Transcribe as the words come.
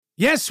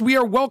Yes, we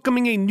are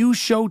welcoming a new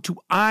show to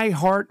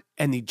iHeart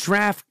and the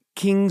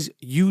DraftKings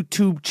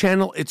YouTube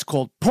channel. It's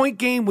called Point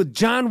Game with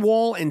John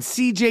Wall and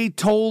CJ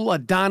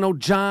Toledano.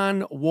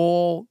 John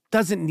Wall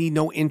doesn't need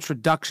no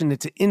introduction.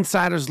 It's an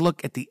insider's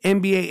look at the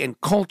NBA and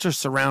culture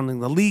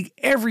surrounding the league.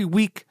 Every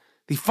week,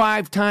 the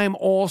five-time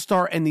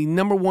All-Star and the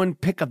number one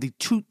pick of the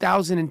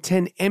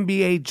 2010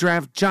 NBA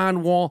Draft,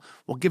 John Wall,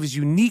 will give his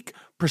unique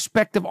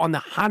perspective on the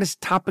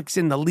hottest topics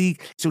in the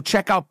league. So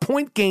check out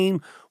Point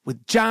Game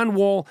with John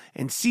Wall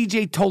and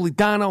CJ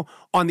Toledano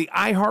on the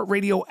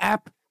iHeartRadio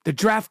app, the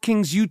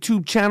DraftKings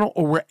YouTube channel,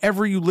 or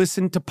wherever you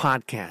listen to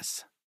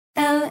podcasts.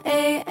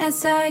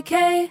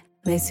 LASIK,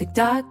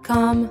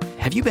 LASIK.com.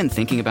 Have you been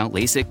thinking about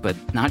LASIK but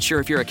not sure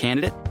if you're a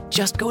candidate?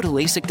 Just go to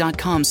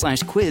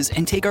LASIK.com/quiz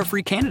and take our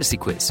free candidacy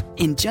quiz.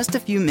 In just a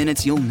few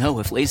minutes, you'll know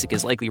if LASIK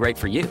is likely right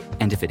for you.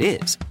 And if it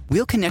is,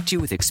 we'll connect you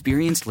with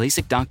experienced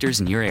LASIK doctors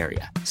in your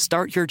area.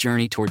 Start your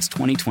journey towards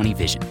 20/20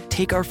 vision.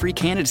 Take our free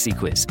candidacy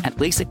quiz at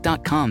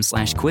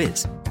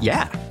LASIK.com/quiz.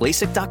 Yeah,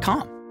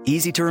 LASIK.com.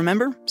 Easy to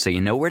remember, so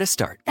you know where to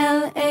start.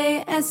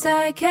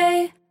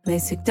 LASIK,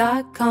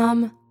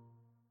 LASIK.com.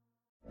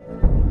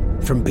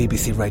 From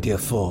BBC Radio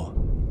 4,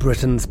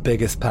 Britain's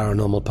biggest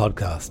paranormal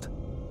podcast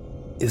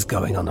is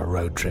going on a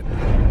road trip.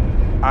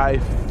 I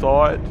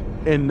thought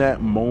in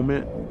that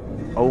moment,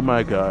 oh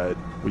my God,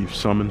 we've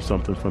summoned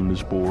something from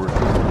this board.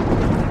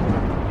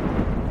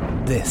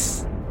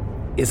 This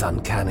is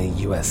Uncanny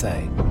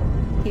USA.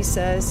 He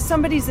says,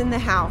 somebody's in the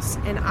house,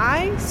 and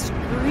I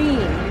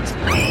screamed.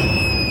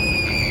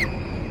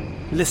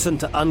 Listen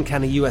to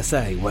Uncanny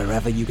USA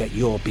wherever you get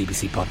your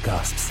BBC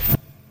podcasts,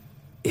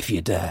 if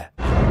you dare.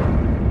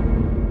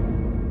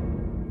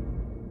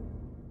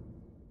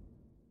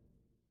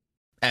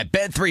 At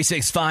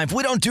Bet365,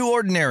 we don't do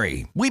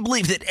ordinary. We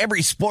believe that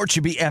every sport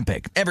should be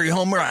epic. Every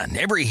home run,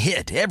 every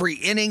hit, every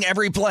inning,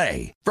 every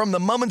play. From the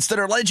moments that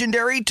are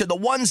legendary to the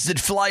ones that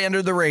fly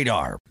under the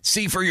radar.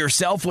 See for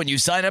yourself when you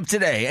sign up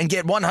today and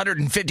get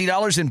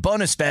 $150 in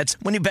bonus bets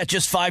when you bet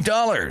just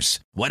 $5.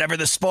 Whatever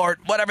the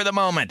sport, whatever the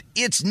moment,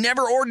 it's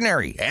never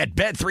ordinary at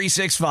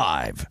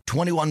Bet365.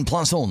 21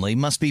 plus only.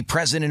 Must be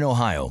present in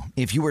Ohio.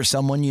 If you or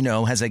someone you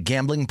know has a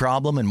gambling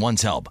problem and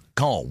wants help,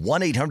 call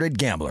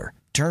 1-800-GAMBLER.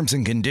 Terms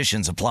and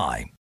conditions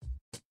apply.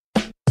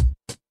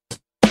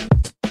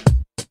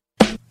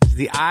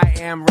 The I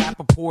Am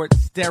Rappaport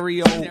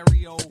Stereo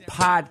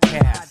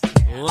Podcast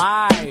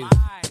live.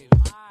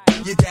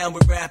 You down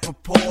with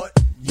Rappaport?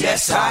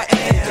 Yes, I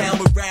am. Down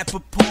with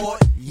Rappaport?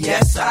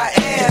 Yes, I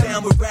am.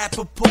 Down with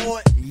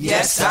Rappaport?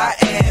 Yes, I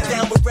am.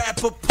 Down with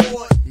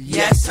Rappaport?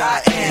 Yes,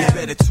 I am. You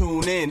better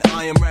tune in,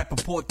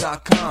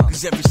 IamRappaport.com.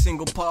 Cause every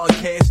single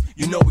podcast,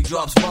 you know he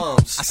drops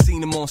bombs. I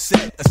seen him on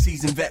set, a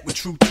seasoned vet with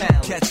true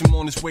talent. Catch him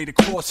on his way to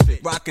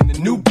CrossFit, rocking the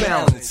New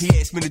Balance. He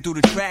asked me to do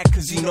the track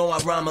cause he know I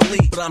rhyme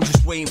elite. But I'm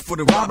just waiting for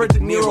the Robert De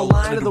Niro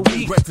line of the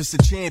week. Breakfast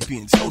of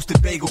Champions,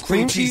 hosted bagel,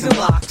 cream cheese, and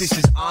lox. This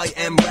is I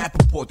Am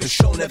Rappaport, the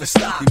show never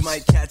stops. You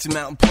might catch him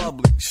out in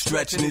public,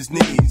 stretching his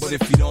knees. But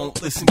if you don't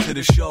listen to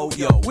the show,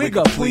 yo,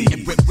 wiggle please.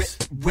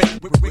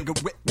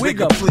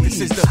 Wiggle please.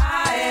 This is the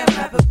I Am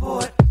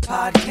Rappaport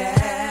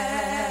Podcast.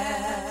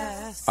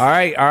 All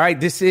right.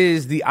 This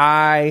is the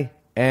I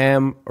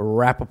Am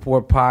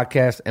Rappaport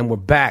Podcast, and we're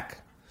back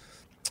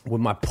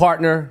with my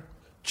partner,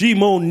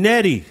 G-Mo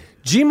Nettie.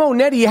 G-Mo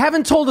Nettie, you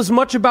haven't told us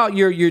much about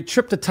your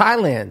trip to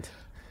Thailand.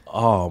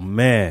 Oh,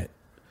 man.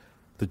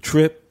 The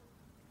trip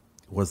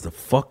was the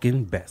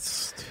fucking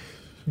best.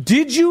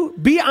 Did you,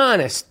 be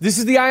honest, this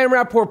is the I Am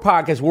Rappaport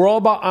Podcast. We're all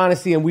about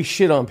honesty, and we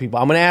shit on people.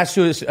 I'm going to ask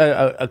you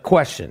a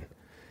question.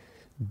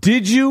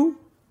 Did you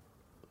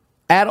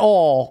at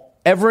all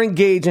ever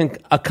engage in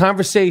a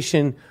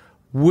conversation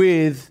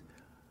with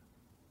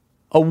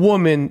a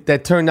woman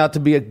that turned out to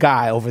be a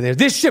guy over there?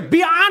 This shit,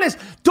 be honest.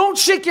 Don't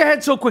shake your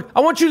head so quick.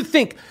 I want you to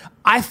think,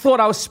 I thought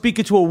I was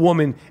speaking to a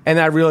woman and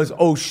I realized,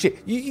 oh shit.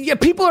 Yeah,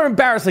 people are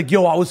embarrassed. Like,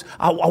 yo, I was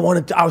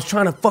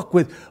trying to fuck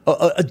with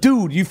a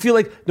dude. You feel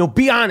like, no,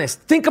 be honest.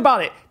 Think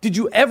about it. Did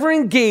you ever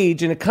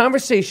engage in a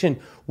conversation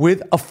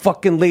with a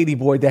fucking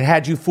ladyboy that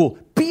had you fooled?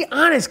 Be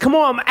honest. Come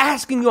on, I'm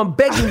asking you. I'm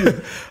begging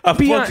you.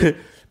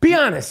 Be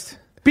honest.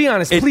 Be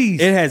honest,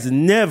 please. It has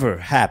never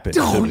happened.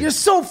 Oh, you're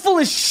so full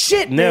of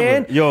shit, never.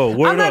 Man. Yo,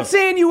 word I'm not up.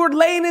 saying you were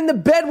laying in the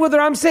bed with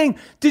her. I'm saying,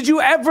 did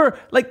you ever,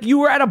 like, you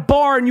were at a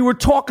bar and you were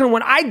talking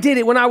when I did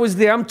it when I was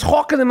there. I'm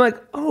talking to them like,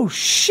 oh,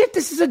 shit,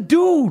 this is a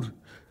dude.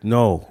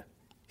 No.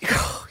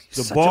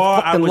 The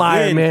bar I was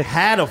liar, in man.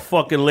 had a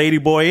fucking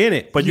ladyboy in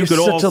it, but you could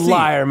all see. You're such a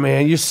liar,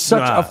 man. You're such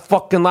Nah. a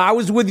fucking liar. I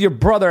was with your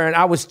brother and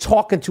I was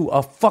talking to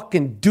a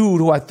fucking dude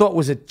who I thought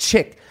was a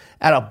chick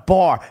at a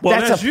bar. Well,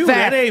 that's a you.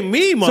 fact. That ain't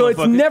me, motherfucker. So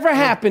it's never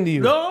happened to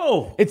you.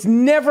 No. It's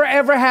never,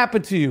 ever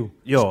happened to you.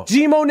 Yo.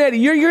 G-Mo Nettie,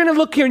 you're going to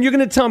look here and you're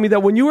going to tell me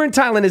that when you were in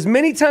Thailand, as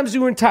many times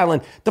you were in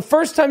Thailand, the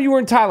first time you were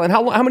in Thailand,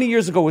 how many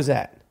years ago was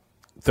that?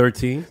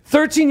 13.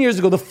 13 years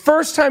ago. The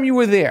first time you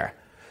were there,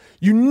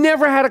 you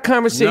never had a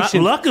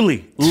conversation.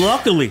 Luckily.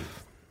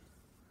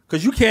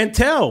 Because you can't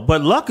tell,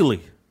 but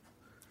luckily.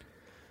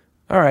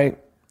 All right.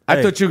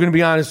 I thought you were going to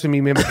be honest with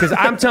me, man, because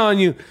I'm telling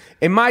you,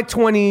 in my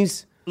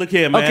 20s, Look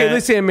here, man. Okay,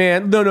 listen,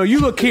 man. No, you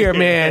look here,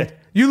 man.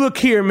 You look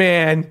here,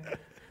 man.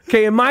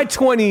 Okay, in my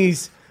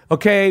 20s,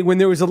 okay, when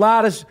there was a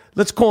lot of,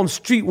 let's call them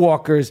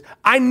streetwalkers,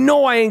 I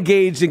know I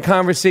engaged in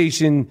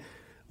conversation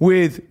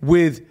with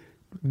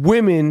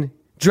women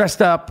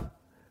dressed up,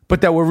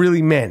 but that were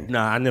really men.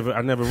 Nah, I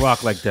never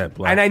rock like that,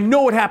 Black. And I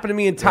know what happened to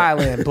me in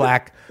Thailand,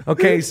 Black.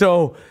 Okay,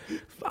 so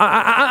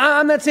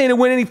I'm not saying it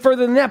went any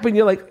further than that, but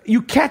you're like,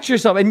 you catch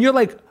yourself, and you're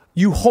like,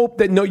 you hope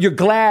that you're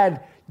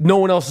glad no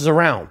one else is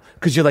around,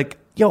 because you're like,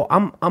 yo,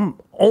 I'm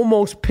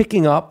almost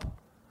picking up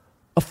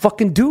a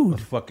fucking dude, a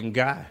fucking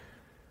guy.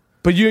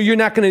 But you're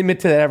not going to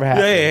admit to that ever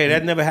happened. Yeah,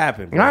 that never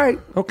happened. Bro. All right,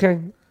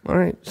 okay, all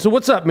right. So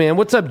what's up, man?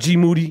 What's up, G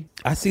Moody?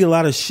 I see a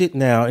lot of shit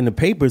now in the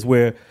papers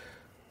where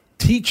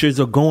teachers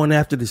are going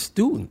after the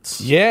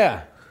students.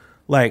 Yeah,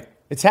 like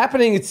it's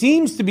happening. It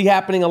seems to be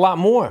happening a lot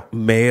more.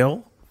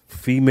 Male,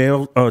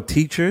 female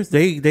teachers,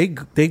 they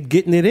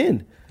getting it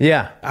in.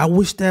 Yeah, I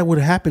wish that would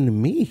happen to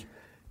me.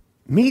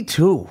 Me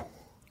too.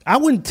 I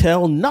wouldn't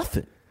tell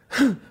nothing.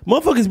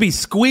 Motherfuckers be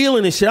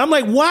squealing and shit. I'm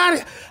like,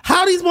 why?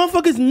 How these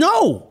motherfuckers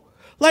know?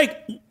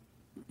 Like,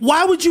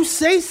 why would you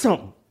say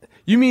something?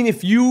 You mean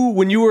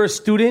when you were a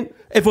student?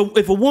 If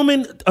a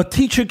woman, a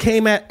teacher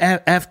came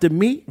after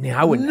me,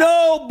 yeah, I wouldn't.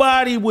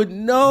 Nobody would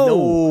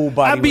know.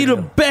 Nobody. I'd be the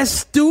best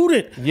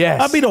student.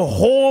 Yes. I'd be the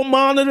hall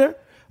monitor.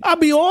 I'd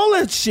be all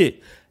that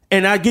shit.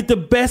 And I get the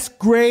best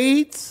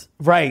grades.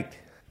 Right.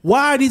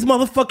 Why are these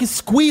motherfuckers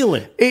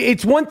squealing?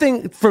 It's one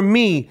thing for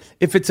me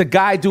if it's a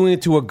guy doing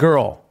it to a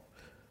girl.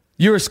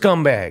 You're a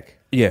scumbag.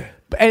 Yeah.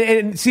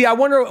 And see, I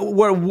wonder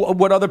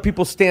what other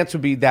people's stance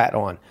would be that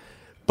on.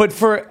 But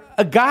for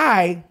a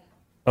guy...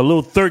 A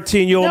little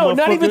 13-year-old motherfucker?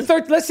 No, not even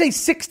 13. Let's say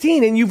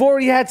 16 and you've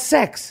already had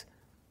sex.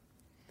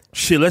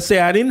 Shit, let's say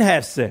I didn't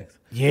have sex.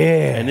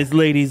 Yeah. And this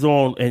lady's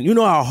on... And you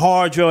know how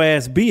hard your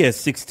ass be at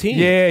 16.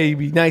 Yeah, you'd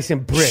be nice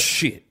and brick.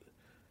 Shit.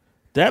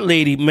 That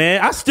lady,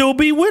 man, I still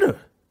be with her.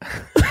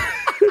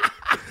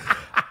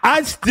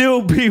 I'd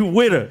still be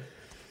with her.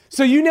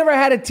 So you never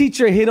had a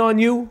teacher hit on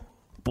you?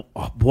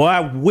 Boy, I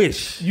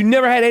wish. You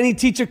never had any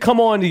teacher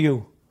come on to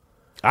you?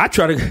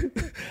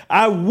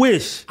 I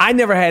wish. I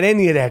never had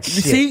any of that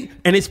shit. See?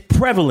 And it's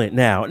prevalent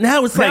now.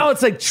 Now it's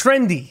like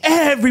trendy.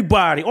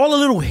 Everybody, all the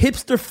little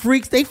hipster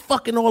freaks, they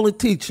fucking all the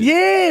teachers.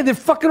 Yeah, they're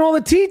fucking all the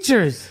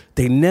teachers.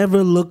 They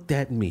never looked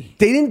at me.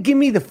 They didn't give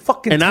me the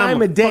fucking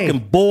time of day. And I'm a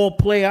fucking ball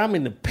player. I'm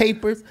in the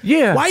papers.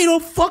 Yeah. Why you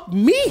don't fuck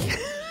me?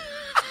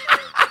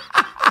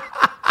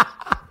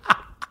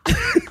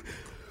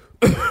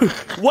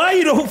 Why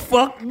you don't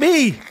fuck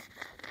me?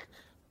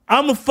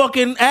 I'm a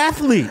fucking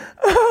athlete.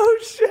 Oh,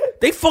 shit.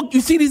 They fuck.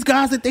 You see these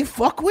guys that they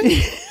fuck with?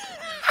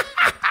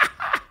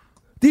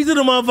 These are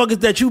the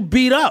motherfuckers that you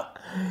beat up.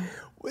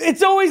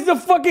 It's always the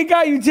fucking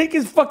guy you take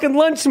his fucking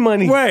lunch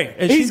money. Right.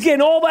 And he's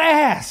getting all the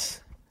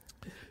ass.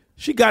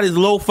 She got his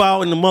loaf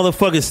out in the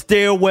motherfucking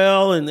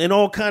stairwell and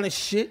all kind of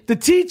shit. The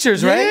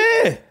teachers,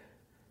 right? Yeah.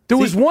 There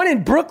was one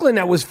in Brooklyn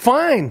that was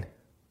fine.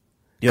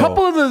 A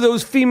couple of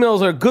those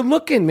females are good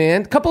looking,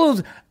 man.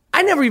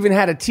 I never even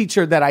had a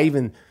teacher that I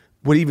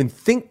would even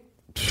think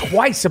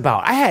twice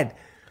about. I had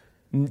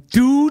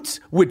dudes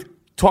would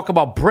talk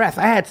about breath.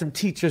 I had some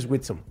teachers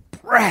with some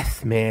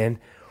breath, man.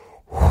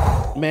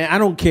 Man, I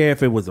don't care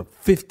if it was a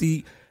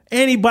 50.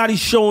 Anybody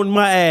showing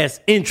my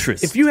ass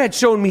interest. If you had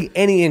shown me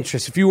any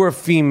interest, if you were a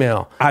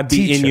female, I'd be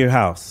teacher, in your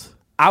house.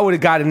 I would have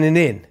gotten it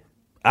in.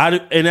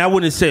 And I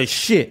wouldn't have said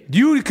shit.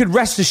 You could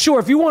rest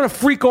assured, if you want to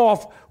freak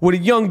off with a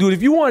young dude,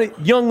 if you want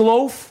a young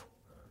loaf,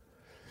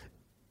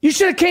 you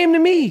should have came to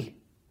me.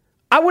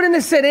 I wouldn't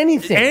have said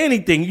anything.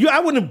 I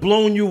wouldn't have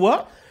blown you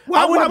up.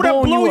 Why would I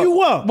blow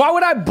you up? Why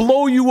would I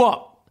blow you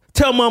up?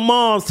 Tell my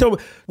mom.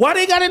 Why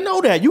they got to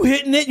know that? You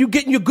hitting it, you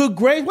getting your good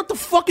grades. What the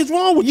fuck is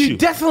wrong with you? You're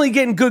definitely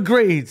getting good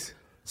grades.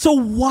 So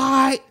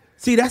why?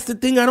 See, that's the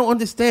thing I don't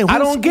understand. I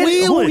don't get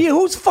it.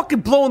 Who's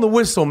fucking blowing the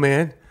whistle,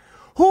 man?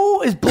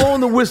 Who is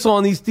blowing the whistle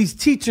on these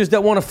teachers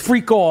that want to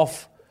freak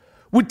off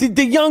with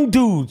the young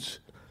dudes?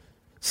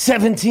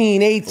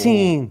 17,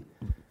 18.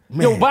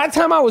 Yo, by the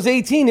time I was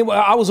 18,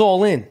 I was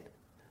all in.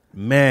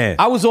 Man.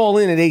 I was all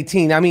in at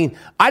 18. I mean,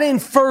 I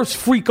didn't first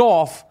freak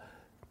off.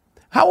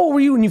 How old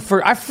were you when you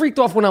first? I freaked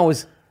off when I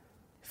was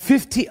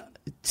 15,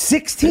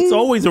 16. It's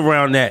always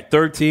around that,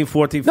 13,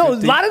 14, 15. No,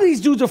 a lot of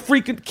these dudes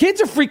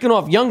kids are freaking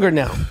off younger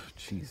now.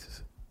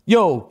 Jesus.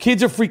 Yo,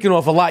 kids are freaking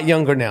off a lot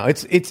younger now.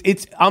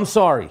 It's I'm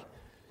sorry.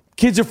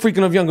 Kids are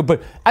freaking off younger,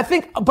 but I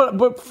think,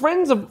 but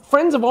friends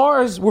of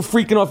ours were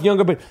freaking off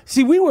younger. But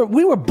see, we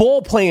were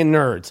ball playing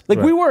nerds. Like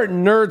we weren't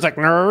nerds, like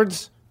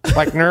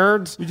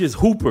nerds. We just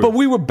hoopers. But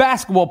we were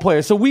basketball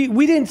players, so we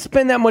didn't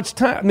spend that much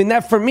time. I mean,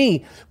 that for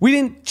me, we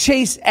didn't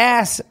chase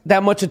ass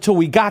that much until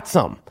we got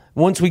some.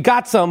 Once we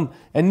got some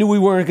and knew we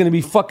weren't going to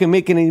be fucking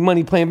making any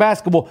money playing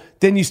basketball,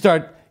 then you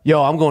start. Yo,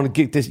 I'm going to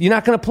get this. You're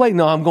not going to play?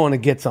 No, I'm going to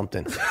get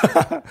something.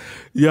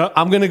 Yeah.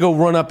 I'm going to go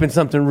run up in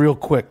something real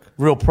quick,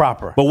 real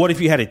proper. But what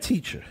if you had a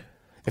teacher?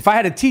 If I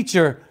had a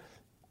teacher,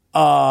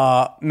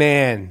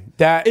 man,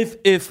 that...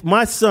 If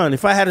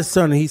I had a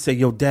son and he said,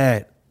 yo,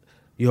 Dad,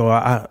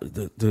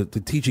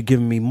 the teacher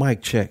giving me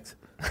mic checks.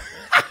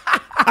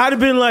 I'd have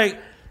been like,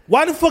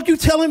 why the fuck you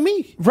telling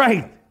me?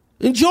 Right.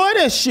 Enjoy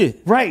that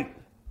shit. Right.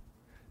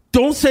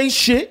 Don't say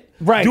shit.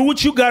 Right. Do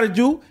what you got to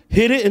do.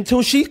 Hit it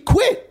until she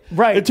quit.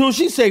 Right. Until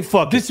she say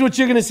fuck This is what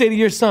you're going to say to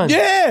your son.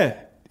 Yeah.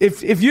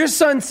 If your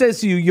son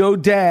says to you, yo,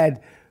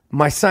 dad,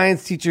 my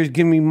science teacher is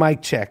giving me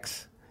mic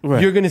checks,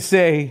 you're going to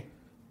say,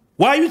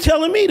 why are you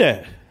telling me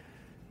that?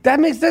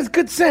 That's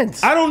good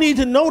sense. I don't need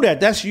to know that.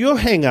 That's your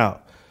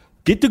hangout.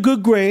 Get the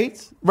good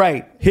grades.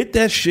 Right. Hit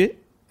that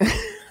shit.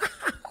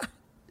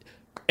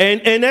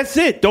 and that's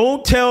it.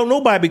 Don't tell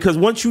nobody, because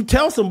once you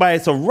tell somebody,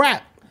 it's a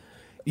wrap.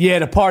 Yeah,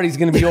 the party's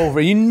going to be over.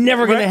 You're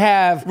never going to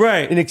have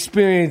an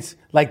experience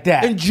like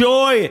that.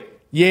 Enjoy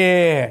it.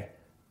 Yeah.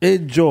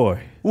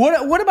 Enjoy.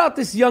 What about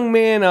this young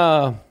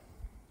man?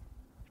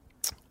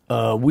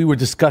 We were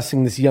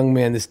discussing this young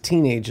man, this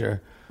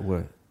teenager.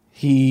 What?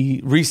 He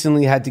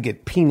recently had to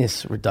get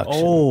penis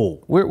reduction.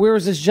 Oh. Where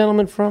is this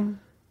gentleman from?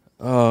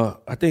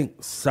 I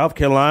think South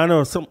Carolina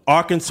or some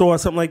Arkansas or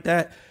something like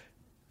that.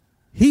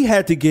 He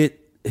had to get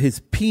his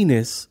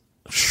penis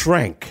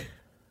shrank.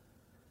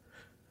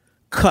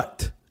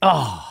 Cut.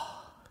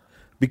 Oh.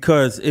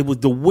 Because it was,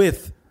 the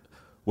width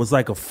was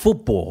like a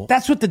football.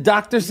 That's what the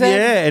doctor said?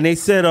 Yeah, and they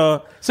said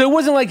so it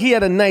wasn't like he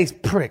had a nice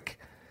prick.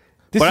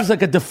 This was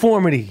like a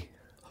deformity.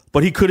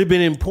 But he could have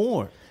been in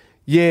porn.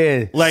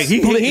 Yeah. Like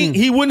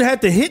he wouldn't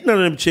have to hit none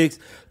of them chicks.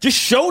 Just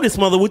show this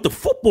mother with the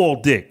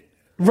football dick.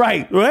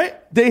 Right.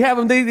 They have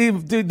him,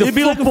 the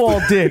football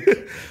like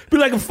dick. Be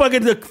like a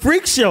fucking the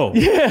freak show.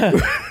 Yeah.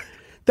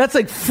 That's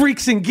like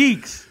Freaks and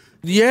Geeks.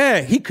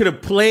 Yeah, he could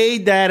have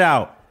played that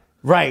out.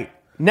 Right.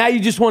 Now you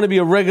just want to be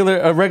a regular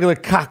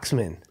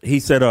cocksman. He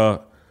said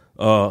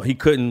he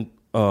couldn't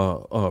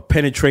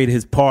penetrate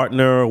his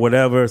partner or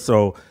whatever,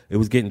 so it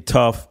was getting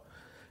tough.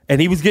 And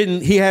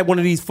he had one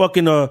of these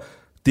fucking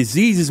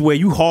diseases where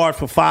you hard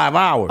for 5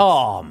 hours.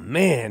 Oh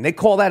man, they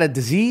call that a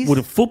disease? With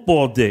a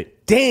football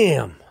dick.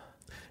 Damn.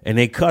 And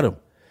they cut him.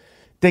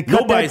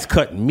 Nobody's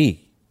cutting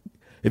me.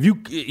 If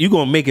you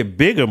gonna make it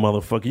bigger,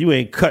 motherfucker, you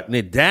ain't cutting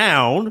it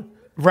down.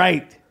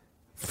 Right.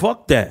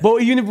 Fuck that.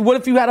 But what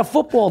if you had a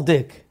football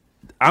dick?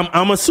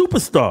 I'm a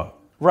superstar.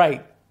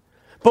 Right.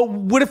 But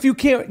what if you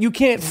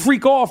can't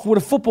freak off with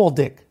a football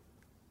dick?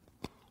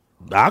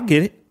 I'll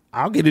get it.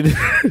 I'll get it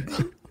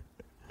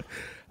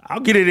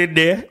in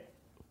there.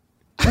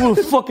 With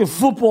a fucking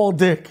football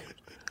dick.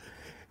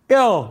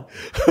 Yo,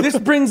 this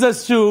brings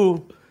us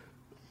to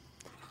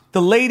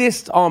the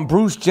latest on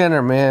Bruce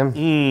Jenner,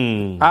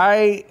 man.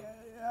 I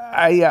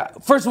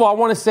first of all, I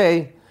want to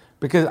say,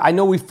 because I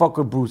know we fuck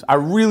with Bruce, I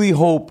really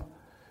hope,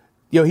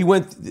 he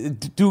got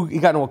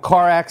into a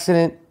car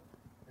accident.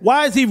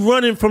 Why is he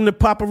running from the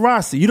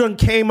paparazzi? You done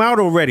came out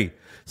already.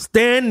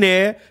 Stand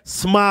there,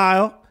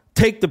 smile,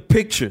 take the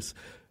pictures.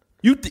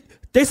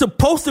 They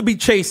supposed to be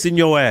chasing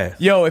your ass.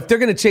 Yo, if they're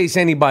going to chase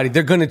anybody,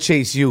 they're going to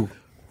chase you.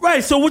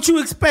 Right, so what you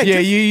expect? Yeah,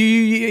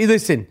 you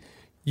listen,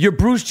 you're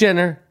Bruce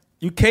Jenner.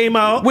 You came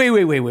out.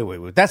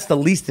 Wait. That's the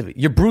least of it.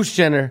 You're Bruce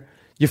Jenner.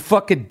 Your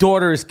fucking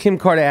daughter is Kim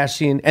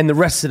Kardashian, and the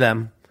rest of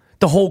them,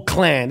 the whole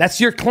clan.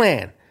 That's your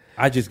clan.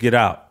 I just get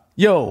out.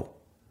 Yo.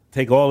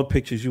 Take all the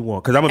pictures you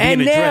want, because I'm going to be in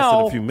the dress in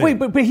a few minutes.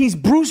 Wait, but he's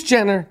Bruce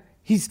Jenner.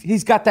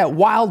 He's got that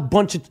wild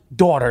bunch of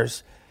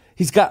daughters.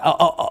 He's got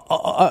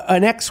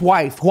an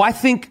ex-wife who I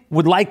think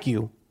would like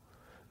you,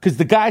 because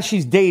the guy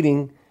she's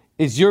dating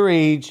is your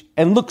age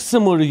and looks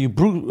similar to you,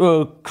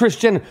 Kris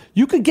Jenner.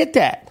 You could get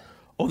that.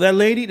 Oh, that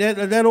lady,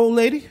 that old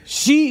lady?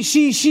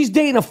 She's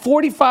dating a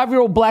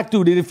 45-year-old black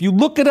dude, and if you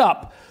look it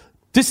up,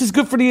 this is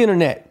good for the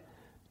internet.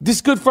 This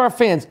is good for our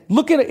fans.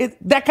 Look at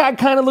it. That guy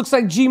kind of looks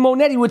like G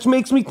Monetti, which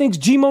makes me think,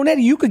 G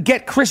Monetti, you could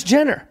get Kris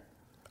Jenner.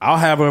 I'll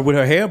have her with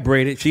her hair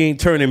braided. She ain't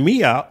turning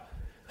me out.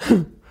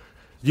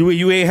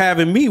 You ain't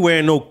having me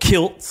wearing no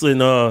kilts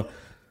and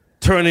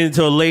turning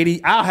into a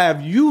lady. I'll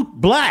have you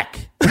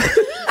black.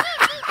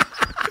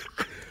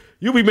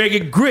 You'll be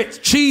making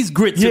cheese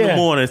grits in the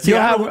morning. See,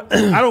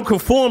 I don't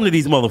conform to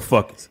these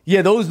motherfuckers.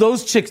 Yeah,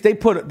 those chicks, they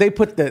put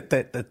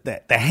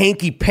the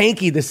hanky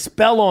panky, the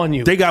spell on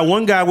you. They got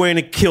one guy wearing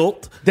a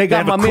kilt. They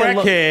got my man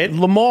crackhead.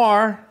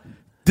 Lamar.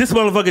 This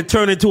motherfucker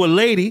turned into a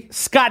lady.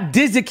 Scott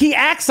Disick, he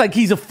acts like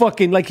he's a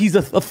thug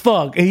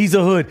and he's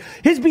a hood.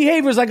 His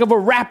behavior is like of a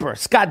rapper,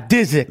 Scott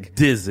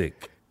Disick.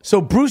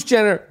 So Bruce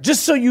Jenner,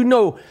 just so you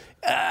know,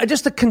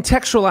 just to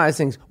contextualize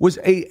things, was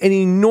an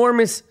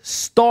enormous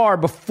star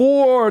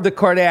before the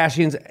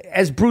Kardashians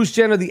as Bruce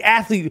Jenner, the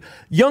athlete.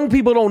 Young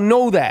people don't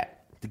know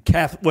that.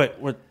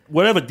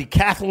 Whatever,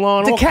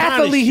 decathlon.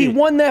 Decathlete, he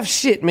won that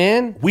shit,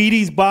 man.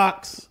 Wheaties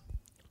box.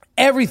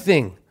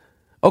 Everything.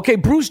 Okay,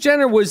 Bruce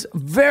Jenner was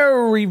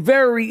very,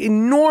 very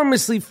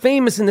enormously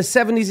famous in the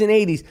 70s and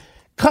 80s.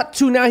 Cut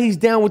to now he's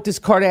down with this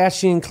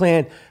Kardashian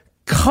clan.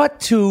 Cut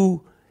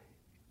to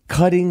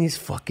cutting his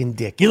fucking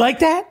dick. You like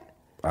that?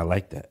 I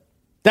like that.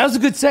 That was a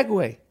good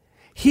segue.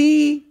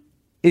 He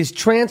is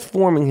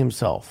transforming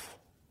himself.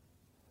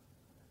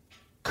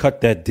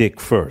 Cut that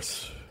dick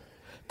first.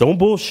 Don't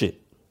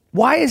bullshit.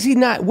 Why is he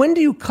not? When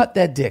do you cut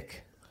that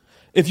dick?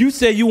 If you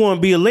say you want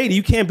to be a lady,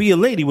 you can't be a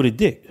lady with a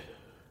dick.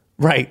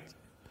 Right.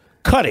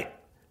 Cut it.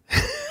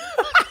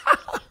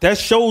 That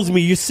shows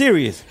me you're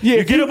serious. Yeah,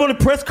 you get up on a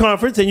press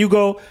conference and you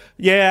go,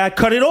 yeah, I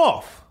cut it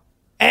off.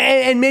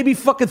 And maybe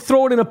fucking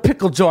throw it in a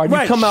pickle jar. And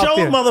Right, you come out show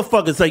there.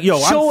 motherfuckers like, yo,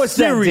 Show I'm us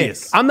that dick.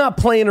 serious. I'm not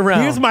playing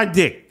around. Here's my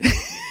dick.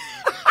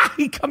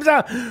 He comes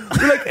out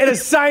like in a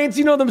science,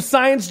 you know them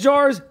science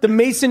jars, the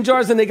mason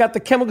jars, and they got the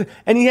chemical,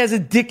 and he has a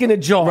dick in a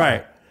jar.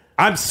 Right.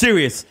 I'm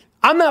serious.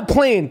 I'm not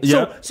playing.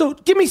 Yep. So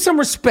give me some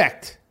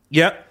respect.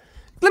 Yep.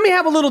 Let me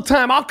have a little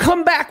time. I'll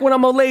come back when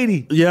I'm a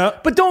lady. Yeah.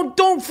 But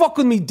don't fuck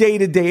with me day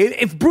to day.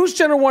 If Bruce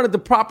Jenner wanted the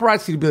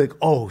paparazzi to be like,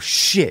 oh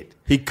shit,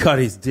 He cut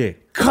his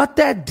dick. cut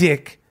that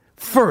dick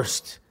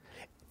first.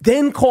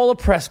 Then call a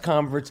press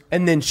conference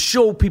and then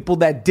show people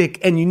that dick.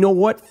 And you know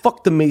what?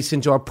 Fuck the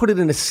mason jar. Put it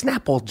in a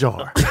Snapple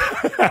jar.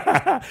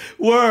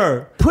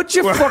 Word. Put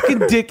your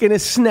fucking dick in a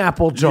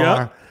Snapple jar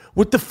Yeah.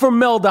 with the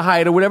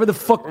formaldehyde or whatever the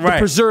fuck the Right.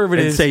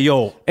 preservative And is. say,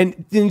 yo.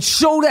 And then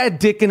show that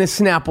dick in a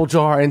Snapple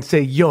jar and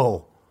say,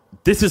 yo.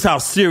 This is how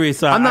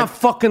serious I'm not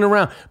fucking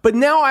around. But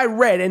now I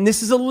read, and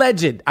this is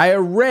alleged, I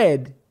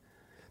read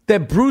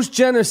that Bruce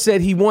Jenner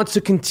said he wants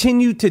to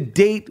continue to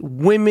date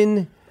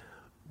women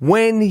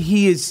when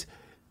he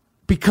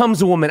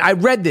becomes a woman. I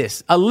read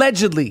this,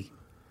 allegedly.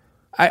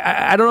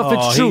 I don't know if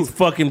it's true. He's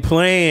fucking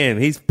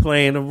playing. He's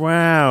playing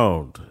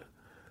around.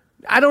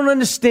 I don't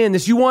understand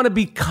this. You want to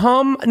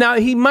become... Now,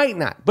 he might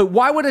not. But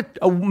why would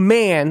a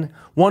man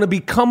want to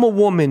become a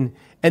woman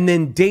and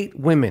then date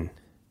women?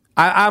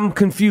 I'm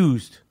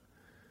confused.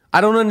 I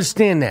don't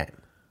understand that.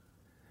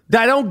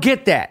 I don't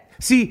get that.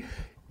 See,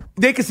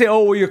 they could say,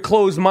 "Oh, well, you're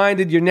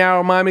closed-minded, you're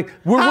narrow-minded."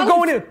 We're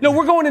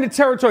going into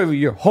territory where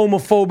you're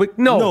homophobic.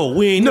 No,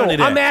 we ain't none of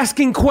that. I'm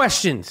asking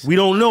questions. We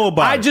don't know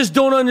about it. I just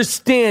don't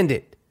understand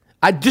it.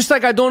 I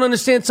don't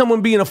understand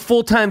someone being a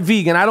full-time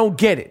vegan. I don't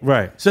get it.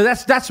 Right. So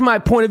that's my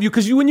point of view.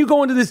 Because when you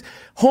go into this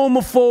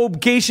homophobe,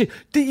 gay shit,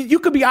 you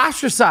could be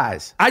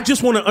ostracized. I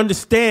just want to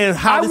understand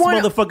how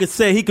motherfucker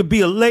said he could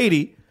be a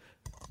lady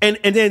and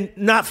then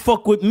not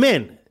fuck with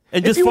men.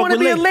 And just if you fuck want to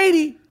with be a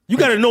lady, you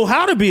got to know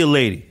how to be a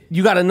lady.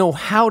 You got to know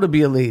how to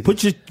be a lady.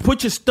 Put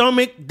your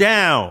stomach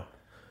down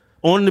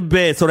on the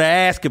bed so the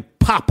ass can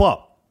pop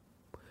up.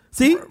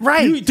 See?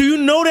 Right. Do you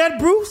know that,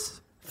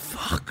 Bruce?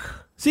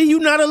 Fuck. See, you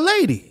not a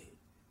lady.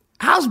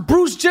 How's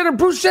Bruce Jenner?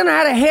 Bruce Jenner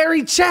had a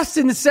hairy chest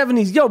in the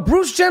 70s. Yo,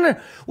 Bruce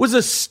Jenner was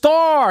a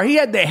star. He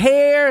had the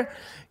hair.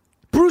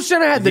 Bruce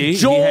Jenner had the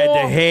jaw. He had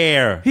the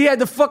hair. He had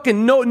the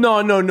fucking no.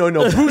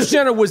 Bruce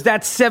Jenner was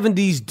that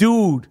 70s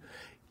dude.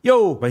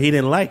 Yo. But he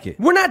didn't like it.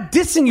 We're not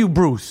dissing you,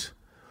 Bruce.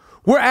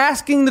 We're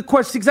asking the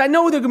question because I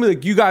know they're going to be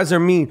like, you guys are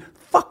mean.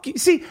 Fuck you.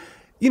 See,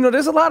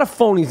 there's a lot of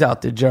phonies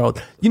out there,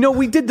 Gerald.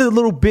 We did the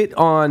little bit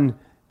on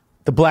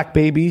the black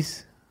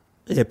babies.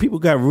 Yeah, people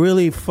got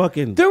really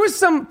fucking... There was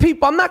some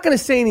people, I'm not going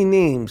to say any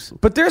names,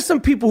 but there's some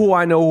people who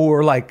I know who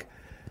are like,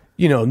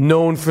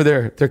 known for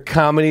their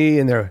comedy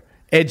and their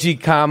edgy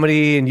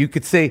comedy. And you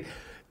could say,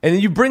 and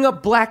then you bring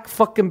up black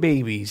fucking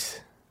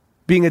babies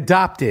being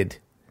adopted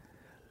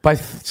by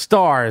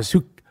stars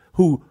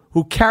who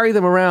carry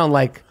them around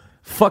like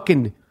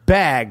fucking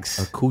bags.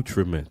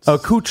 Accoutrements.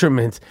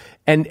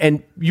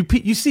 And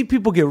you see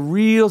people get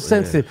real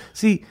sensitive. Yeah.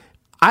 See,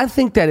 I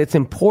think that it's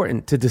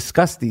important to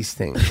discuss these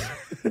things.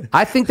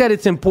 I think that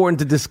it's important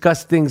to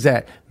discuss things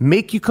that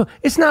make you...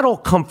 It's not all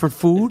comfort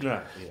food. It's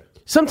not, yeah.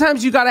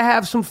 Sometimes you got to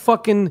have some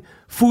fucking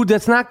food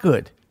that's not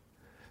good.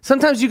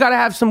 Sometimes you got to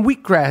have some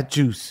wheatgrass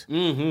juice.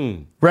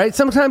 Mm-hmm. Right?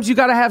 Sometimes you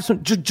got to have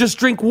some... Just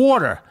drink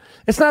water.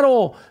 It's not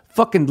all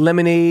fucking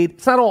lemonade.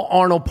 It's not all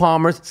Arnold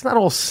Palmer's. It's not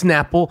all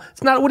Snapple.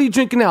 It's not... What are you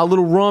drinking now? A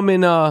little rum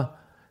and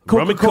Coca-Cola?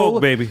 Rum and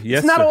Coke, baby. Yes,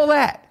 it's not sir. all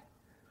that.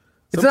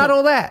 It's not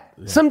all that.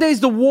 Yeah. Some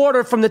days the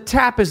water from the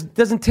tap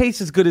doesn't taste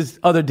as good as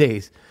other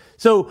days.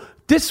 So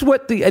this is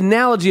what the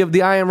analogy of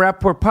the I Am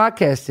Rappaport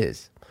podcast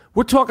is.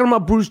 We're talking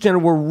about Bruce Jenner.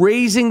 We're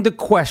raising the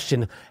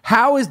question,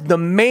 how is the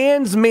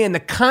man's man, the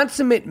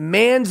consummate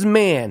man's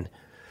man,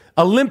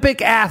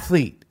 Olympic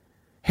athlete,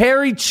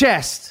 hairy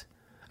chest?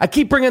 I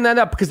keep bringing that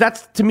up because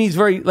that's, to me, is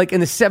very, like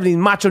in the 70s,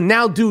 macho.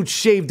 Now dudes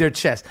shave their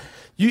chest.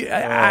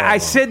 I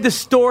said the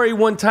story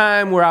one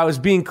time where I was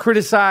being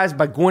criticized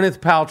by Gwyneth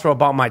Paltrow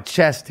about my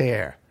chest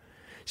hair.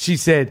 She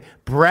said,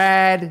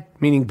 Brad,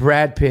 meaning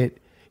Brad Pitt,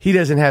 he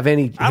doesn't have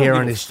any hair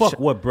on his chest. Fuck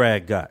what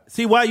Brad got.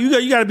 See, why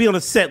you got to be on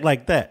a set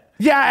like that?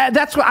 Yeah,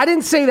 that's what I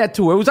didn't say that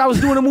to her. I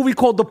was doing a movie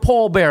called The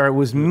Pallbearer. It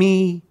was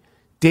me,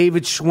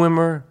 David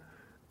Schwimmer,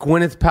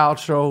 Gwyneth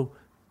Paltrow,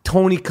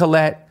 Toni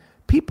Collette.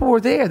 People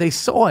were there. They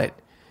saw it.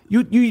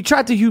 You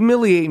tried to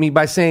humiliate me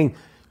by saying,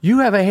 you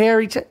have a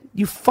hairy chest.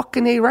 You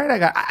fucking ain't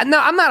right. I'm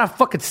not a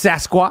fucking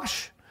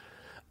Sasquatch.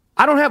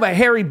 I don't have a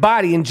hairy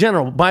body in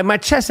general. My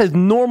chest has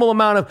normal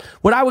amount of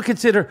what I would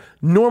consider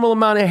normal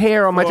amount of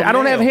hair on my chest. I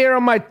don't have hair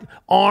on my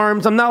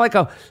arms. I'm not like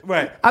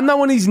I'm not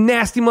one of these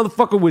nasty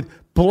motherfuckers with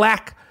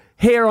black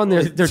hair on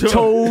their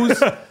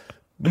toes.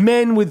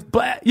 Men with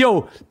black.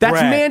 Yo, that's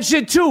Brad. Man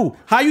shit too.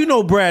 How you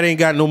know Brad ain't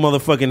got no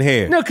motherfucking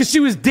hair? No, because she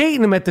was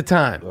dating him at the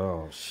time.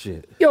 Oh,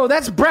 shit. Yo,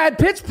 that's Brad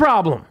Pitt's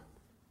problem.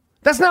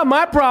 That's not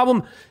my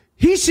problem.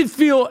 He should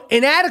feel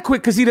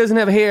inadequate because he doesn't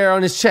have hair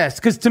on his chest.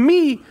 Because to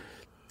me,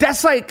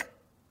 that's like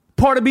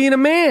part of being a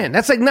man.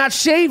 That's like not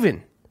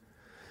shaving.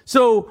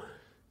 So,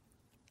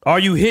 Are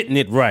you hitting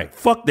it right?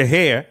 Fuck the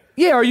hair.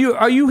 yeah, are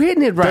you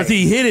hitting it right? Does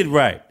he hit it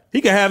right?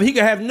 He can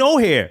have no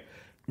hair.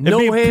 And No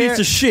be a hair. piece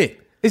of shit.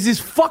 Is his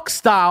fuck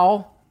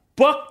style?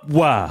 Fuck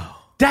wow.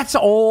 That's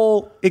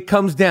all it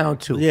comes down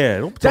to. Yeah,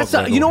 don't talk That's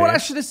about you no know what hair. I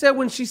should have said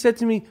when she said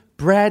to me,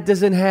 Brad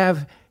doesn't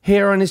have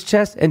hair on his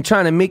chest and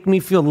trying to make me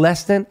feel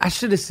less than? I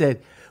should have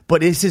said,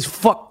 but is his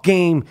fuck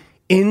game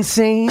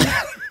insane?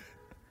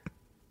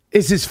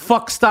 Is his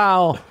fuck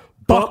style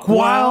buck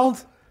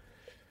wild?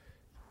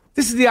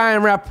 This is the I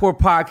Am Rappaport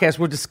podcast.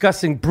 We're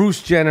discussing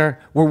Bruce Jenner.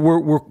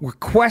 We're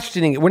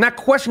questioning it. We're not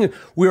questioning it.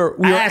 We're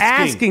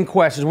asking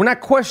questions. We're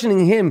not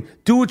questioning him.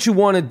 Do what you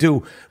want to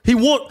do.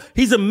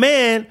 He's a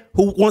man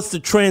who wants to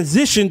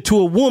transition to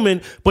a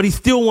woman, but he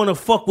still want to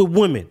fuck with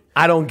women.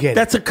 I don't get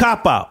That's a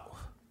cop out.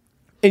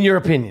 In your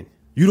opinion.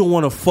 You don't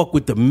want to fuck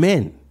with the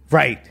men.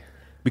 Right.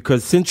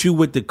 Because since you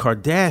with the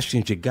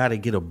Kardashians, you got to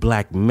get a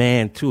black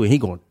man too, and he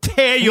going to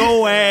tear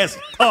your ass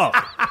up.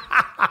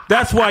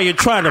 That's why you're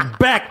trying to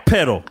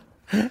backpedal.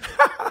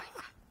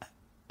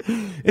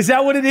 Is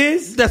that what it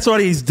is? That's what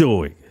he's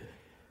doing.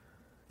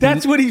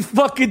 That's what he's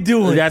fucking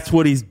doing. That's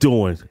what he's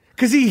doing.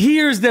 Because he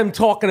hears them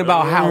talking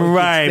about how it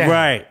gets down.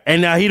 Right.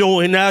 And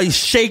now he's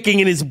shaking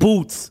in his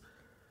boots.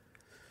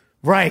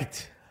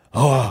 Right.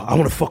 Oh, I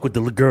want to fuck with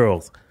the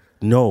girls.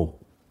 No.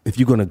 If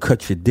you're going to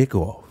cut your dick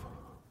off,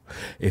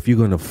 if you're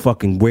going to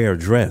fucking wear a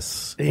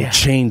dress and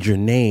change your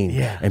name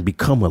and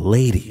become a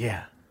lady,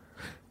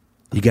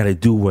 you got to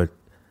do what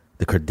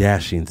the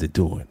Kardashians are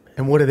doing.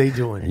 And what are they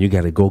doing? And you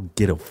got to go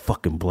get a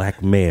fucking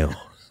black male,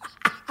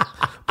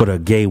 but a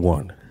gay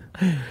one.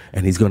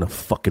 And he's going to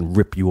fucking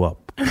rip you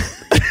up.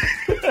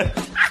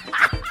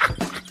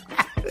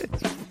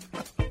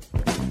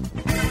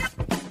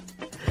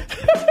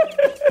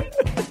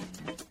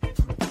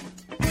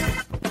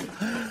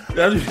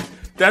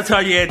 That's how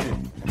you end it.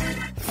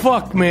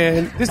 Fuck,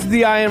 man. This is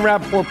the I Am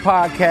Rappaport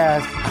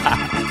podcast.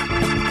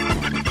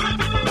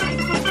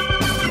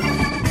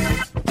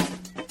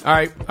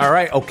 All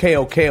right.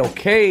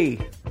 Okay.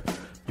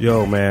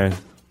 Yo, man.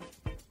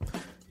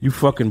 You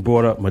fucking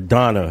brought up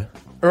Madonna.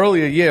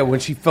 Earlier, yeah, when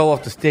she fell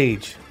off the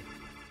stage.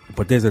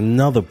 But there's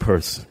another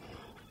person.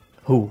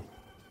 Who?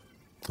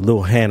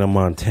 Little Hannah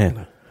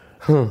Montana.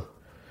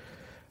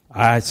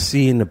 I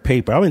see in the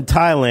paper. I'm in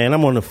Thailand.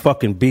 I'm on the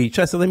fucking beach.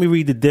 I said, let me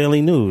read the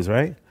Daily News,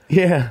 right?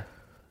 Yeah.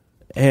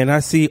 And I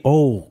see,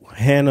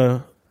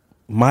 Hannah,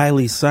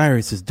 Miley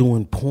Cyrus is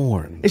doing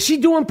porn. Is she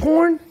doing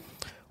porn?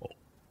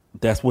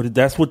 That's what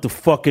the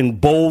fucking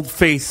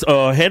boldface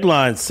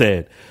headline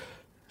said.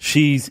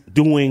 She's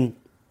in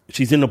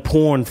a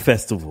porn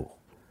festival,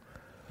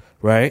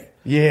 right?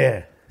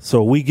 Yeah.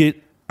 So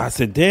I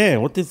said,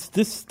 damn, what this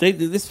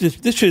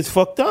shit's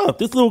fucked up.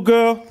 This little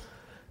girl,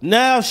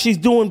 now she's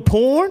doing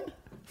porn,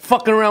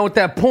 fucking around with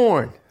that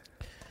porn.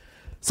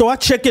 So I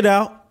check it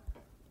out.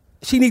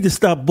 She need to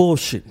stop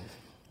bullshitting.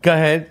 Go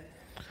ahead.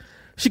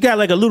 She got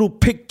like a little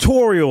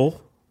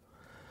pictorial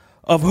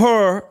of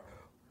her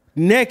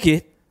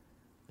naked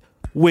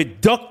with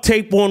duct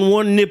tape on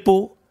one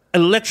nipple,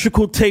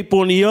 electrical tape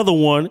on the other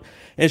one,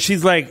 and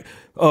she's like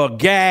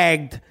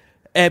gagged.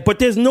 But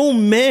there's no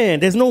man.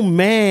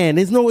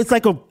 It's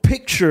like a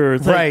picture.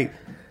 It's right. Like,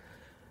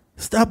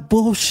 stop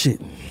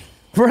bullshitting.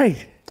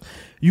 Right.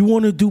 You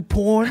want to do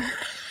porn?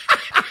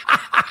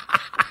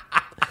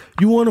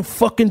 You want to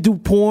fucking do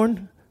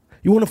porn?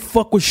 You want to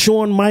fuck with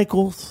Shawn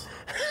Michaels?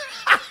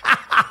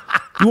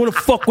 You want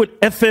to fuck with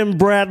FM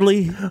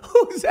Bradley?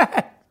 Who's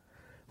that?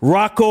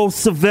 Rocco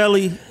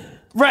Savelli?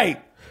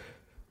 Right.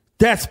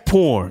 That's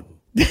porn.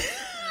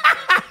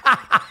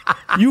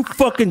 You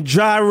fucking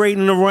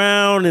gyrating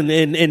around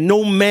and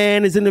no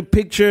man is in the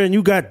picture and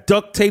you got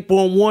duct tape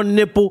on one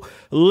nipple,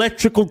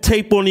 electrical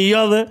tape on the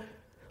other,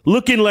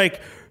 looking like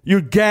you're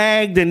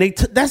gagged and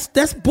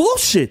that's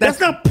bullshit.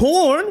 That's not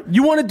porn.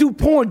 You want to do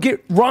porn,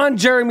 get Ron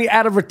Jeremy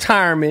out of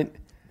retirement.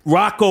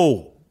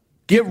 Rocco.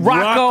 Get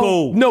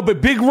Rocco. No, but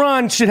Big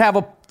Ron should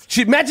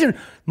imagine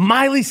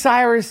Miley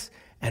Cyrus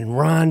and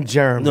Ron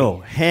Jeremy. No,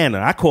 Hannah.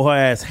 I call her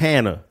ass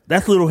Hannah.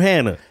 That's little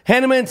Hannah.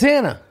 Hannah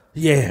Montana.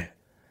 Yeah.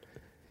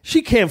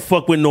 She can't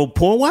fuck with no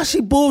porn. Why she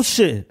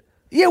bullshit?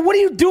 Yeah, what are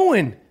you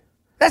doing?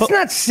 That's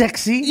not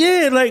sexy.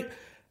 Yeah, like,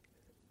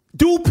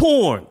 do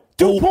porn.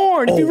 Do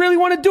porn if you really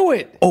want to do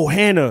it. Oh,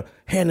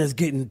 Hannah's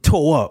getting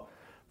toe up.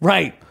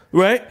 Right.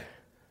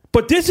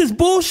 But this is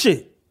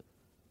bullshit.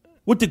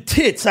 With the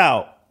tits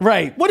out.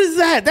 Right. What is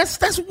that?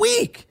 That's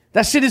weak.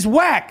 That shit is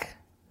whack.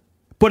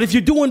 But if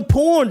you're doing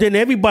porn, then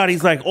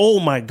everybody's like, oh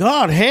my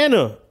God,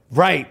 Hannah.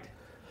 Right.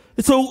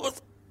 So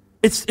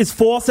it's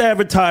false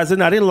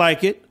advertising. I didn't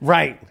like it.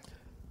 Right.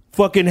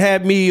 Fucking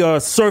had me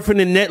surfing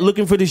the net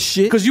looking for this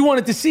shit. Because you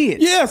wanted to see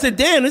it. Yeah, I said,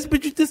 damn, this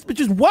bitch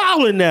is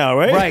wilding now,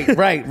 right?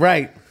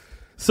 Right.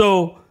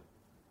 So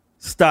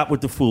stop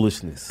with the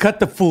foolishness. Cut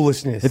the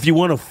foolishness. If you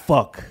want to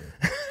fuck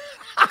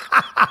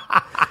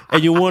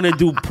and you want to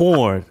do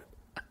porn,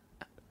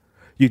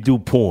 you do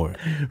porn.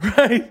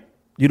 Right.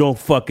 you don't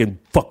fucking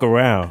fuck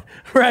around.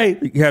 Right.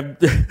 You have,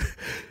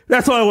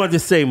 that's all I wanted to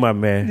say, my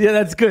man. Yeah,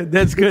 that's good.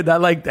 That's good. I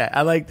like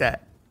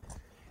that.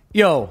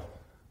 Yo,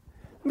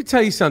 let me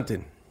tell you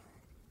something.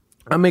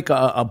 I make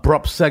a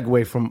abrupt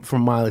segue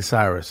from Miley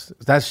Cyrus.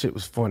 That shit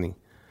was funny.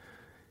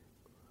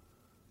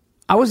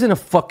 I was in a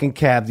fucking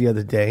cab the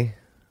other day,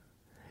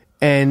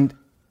 and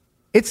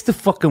it's the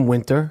fucking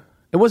winter.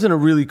 It wasn't a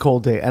really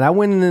cold day, and I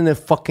went in the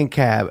fucking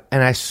cab,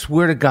 and I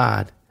swear to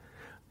God,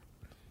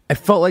 I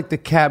felt like the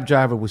cab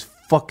driver was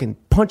fucking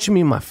punching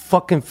me in my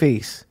fucking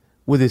face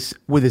with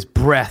his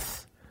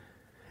breath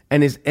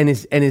and his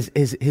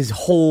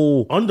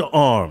whole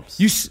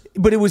underarms.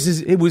 But it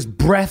was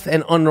breath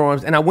and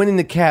underarms, and I went in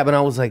the cab, and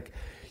I was like,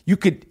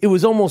 it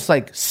was almost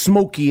like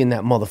Smokey in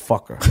that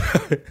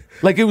motherfucker.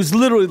 Like it was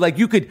literally like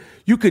you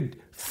could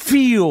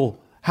feel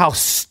how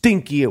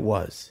stinky it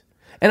was.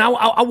 And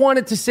I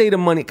wanted to say to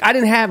Money, I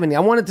didn't have any.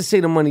 I wanted to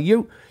say to Money,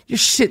 your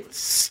shit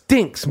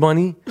stinks,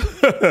 Money.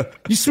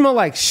 You smell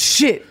like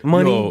shit,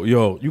 Money.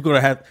 Yo, you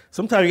gonna have,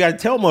 sometimes you gotta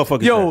tell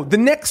motherfuckers. Yo, the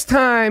next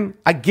time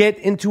I get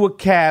into a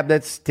cab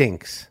that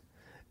stinks,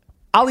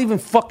 I'll even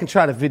fucking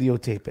try to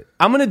videotape it.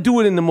 I'm gonna do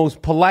it in the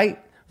most polite,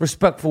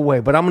 respectful way,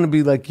 but I'm gonna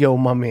be like, yo,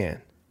 my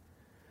man.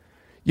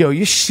 Yo,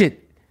 your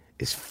shit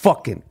is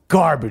fucking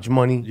garbage,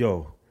 Money.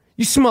 Yo.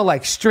 You smell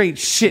like straight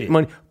shit,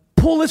 Money.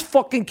 Pull this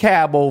fucking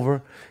cab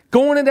over,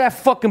 go into that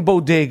fucking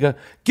bodega,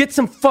 get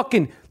some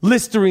fucking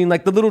Listerine,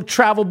 like the little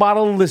travel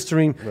bottle of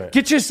Listerine. Right.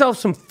 Get yourself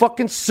some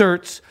fucking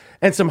Certs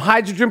and some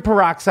hydrogen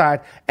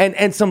peroxide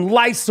and some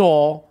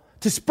Lysol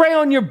to spray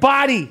on your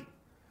body.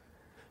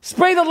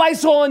 Spray the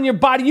Lysol on your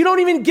body. You don't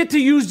even get to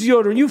use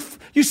deodorant.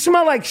 You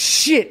smell like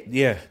shit.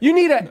 Yeah. You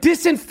need a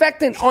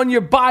disinfectant on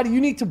your body. You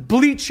need to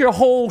bleach your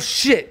whole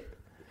shit.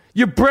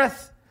 Your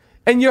breath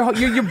and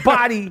your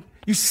body.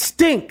 You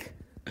stink.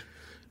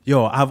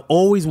 Yo, I've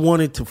always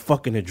wanted to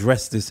fucking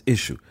address this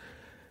issue.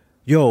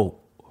 Yo,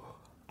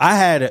 I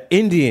had an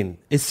Indian.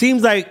 It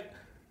seems like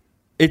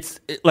it's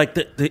like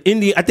the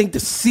Indian, I think the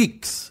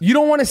Sikhs. You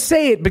don't want to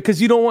say it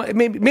because you don't want,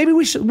 maybe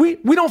we should, we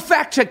don't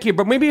fact check here,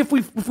 but maybe if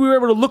we were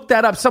able to look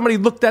that up, somebody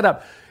looked that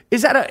up.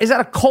 Is that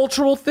a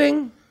cultural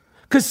thing?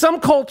 Because some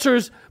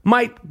cultures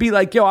might be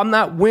like, yo, I'm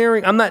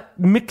not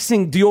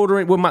mixing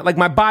deodorant with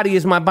my body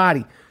is my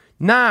body.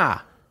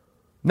 Nah,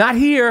 not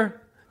here.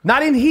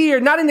 Not in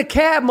here, not in the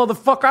cab,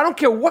 motherfucker. I don't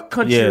care what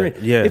country you're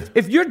in. Yeah.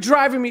 If you're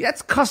driving me,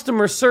 that's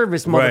customer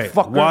service,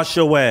 motherfucker. Right. Wash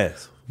your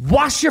ass.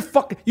 Wash your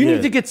fucking... You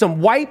need to get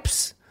some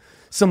wipes,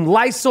 some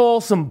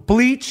Lysol, some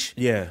bleach.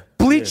 Yeah.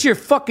 Bleach your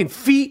fucking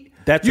feet.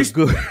 That's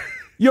good...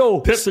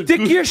 Yo,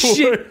 stick your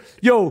shit.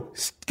 Yo,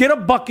 get a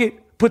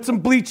bucket, put some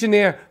bleach in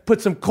there, put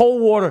some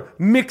cold water,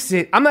 mix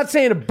it. I'm not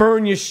saying to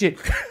burn your shit.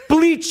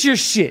 Bleach your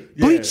shit.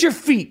 Bleach your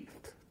feet.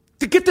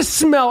 To get the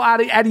smell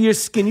out of your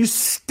skin. You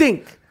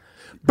stink.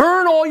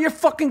 Burn all your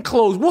fucking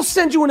clothes. We'll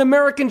send you an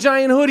American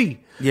Giant hoodie.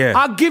 Yeah.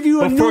 I'll give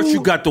you But first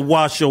you got to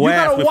wash your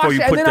ass before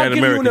you put that American Giant shit on. And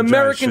then I'll give you an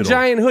American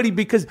Giant hoodie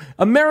because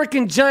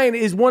American Giant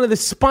is one of the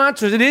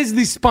sponsors. It is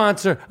the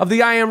sponsor of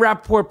the I Am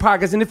Rappaport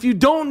podcast. And if you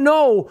don't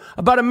know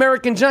about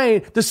American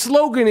Giant, the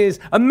slogan is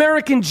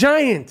American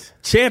Giant.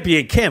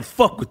 Champion can't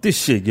fuck with this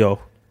shit,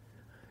 yo.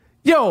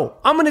 Yo,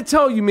 I'm going to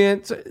tell you,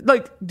 man.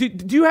 Like, do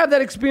you have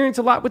that experience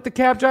a lot with the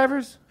cab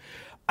drivers?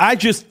 I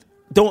just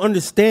don't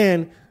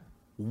understand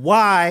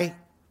why...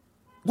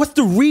 What's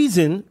the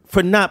reason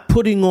for not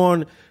putting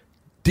on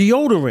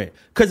deodorant?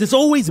 Because it's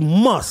always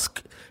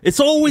musk. It's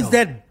always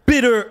that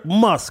bitter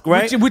musk,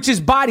 right? Which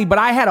is body, but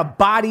I had a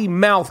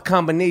body-mouth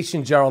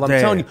combination, Gerald. I'm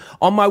telling you.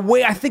 On my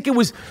way, I think it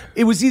was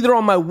either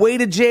on my way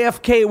to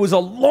JFK, it was a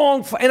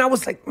long... And I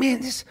was like,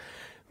 man,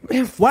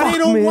 why they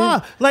don't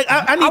lie? Like,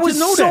 I need to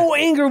know that. I was so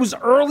angry. It was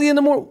early in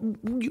the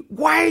morning.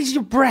 Why is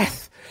your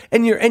breath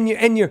and your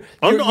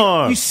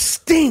underarm? You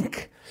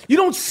stink. You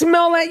don't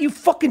smell that, you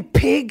fucking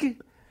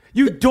pig.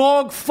 You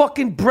dog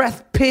fucking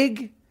breath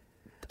pig.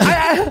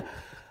 I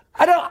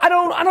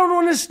don't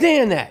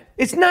understand that.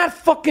 It's not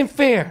fucking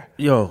fair.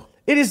 Yo.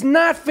 It is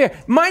not fair.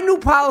 My new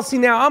policy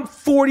now, I'm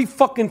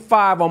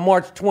 45 on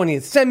March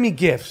 20th. Send me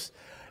gifts.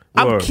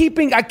 Word.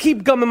 I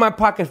keep gum in my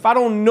pocket. If I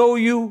don't know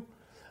you,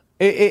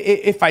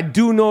 if I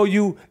do know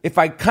you, if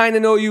I kind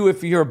of know you,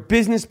 if you're a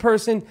business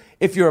person,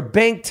 if you're a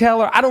bank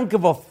teller, I don't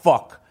give a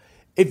fuck.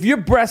 If your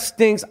breath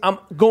stinks, I'm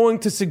going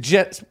to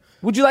suggest,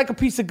 would you like a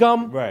piece of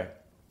gum? Right.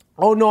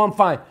 Oh, no, I'm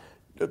fine.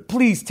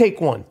 Please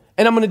take one.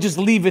 And I'm going to just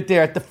leave it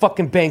there at the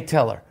fucking bank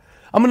teller.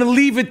 I'm going to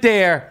leave it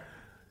there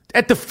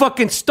at the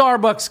fucking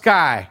Starbucks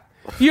guy.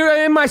 You're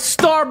in my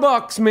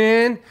Starbucks,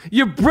 man.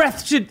 Your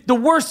breath the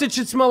worst it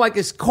should smell like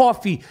is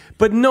coffee.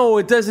 But no,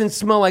 it doesn't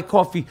smell like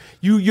coffee.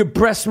 Your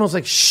breath smells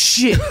like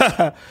shit.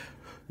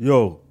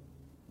 Yo,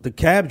 the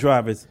cab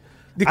drivers.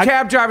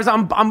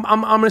 I'm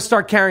going to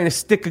start carrying a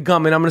stick of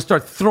gum and I'm going to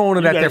start throwing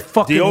it at their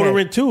fucking deodorant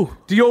head. too.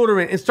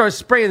 Deodorant and start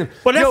spraying them.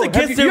 But that's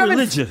against their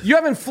religion. You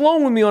haven't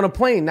flown with me on a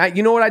plane. Now,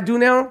 you know what I do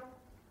now?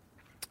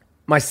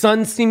 My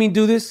sons see me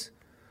do this.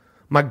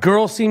 My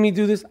girls see me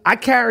do this. I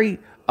carry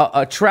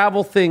a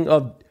travel thing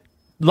of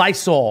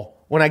Lysol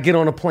when I get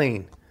on a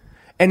plane.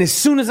 And as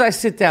soon as I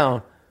sit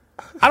down,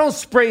 I don't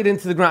spray it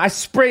into the ground. I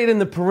spray it in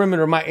the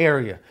perimeter of my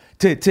area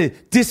to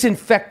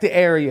disinfect the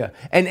area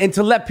and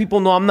to let people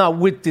know I'm not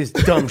with this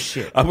dumb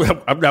shit.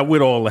 I'm not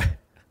with all that.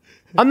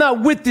 I'm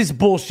not with this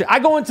bullshit. I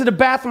go into the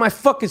bathroom, I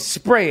fucking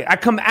spray it. I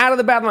come out of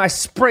the bathroom, I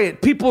spray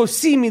it. People who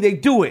see me, they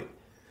do it.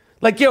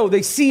 Like, yo,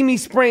 they see me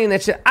spraying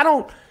that shit.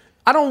 I'm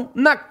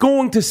not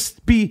going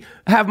to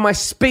have my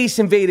space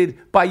invaded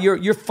by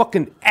your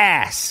fucking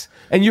ass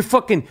and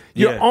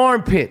your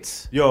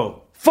armpits.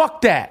 Yo.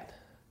 Fuck that.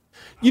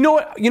 You know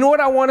what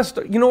I want to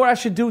start? You know what I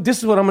should do? This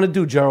is what I'm going to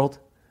do, Gerald.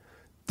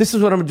 This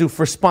is what I'm going to do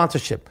for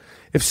sponsorship.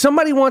 If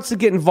somebody wants to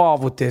get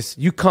involved with this,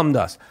 you come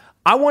to us.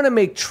 I want to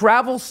make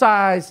travel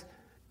size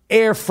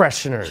air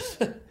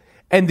fresheners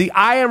and the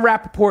I Am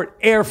Rappaport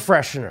air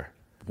freshener.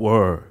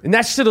 Word. And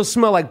that shit'll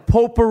smell like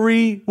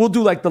potpourri. We'll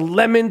do like the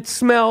lemon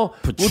smell.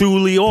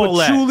 Patchouli, all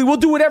that. We'll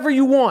do whatever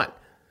you want.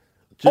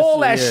 All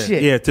that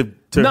shit. Yeah,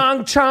 to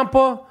Nang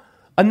Champa,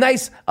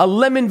 a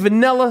lemon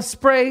vanilla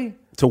spray.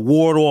 To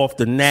ward off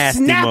the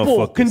nasty Snapple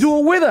motherfuckers. can do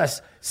it with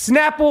us.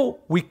 Snapple,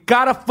 we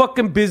got a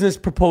fucking business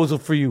proposal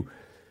for you.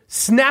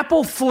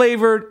 Snapple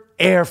flavored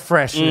air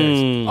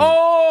fresheners.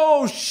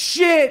 Oh,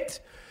 shit.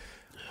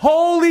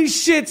 Holy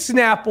shit,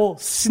 Snapple.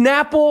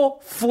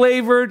 Snapple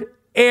flavored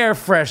air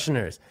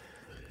fresheners.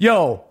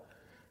 Yo,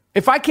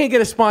 if I can't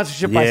get a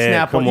sponsorship by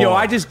Snapple,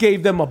 I just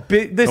gave them a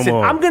bit. Listen,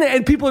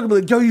 and people are going to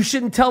be like, yo, you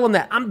shouldn't tell them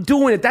that. I'm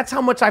doing it. That's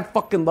how much I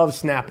fucking love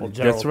Snapple,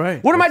 Gerald. That's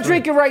right. What am I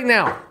drinking right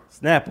now?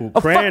 Snapple.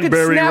 A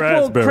Cranberry fucking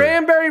Snapple raspberry.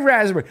 cranberry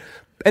raspberry.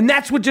 And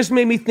that's what just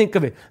made me think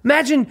of it.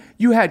 Imagine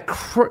you had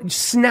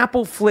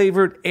Snapple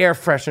flavored air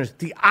fresheners.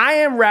 The I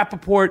Am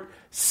Rappaport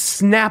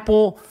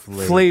Snapple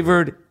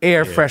flavored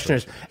air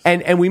fresheners.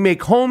 And we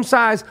make home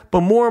size, but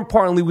more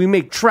importantly, we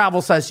make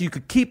travel size so you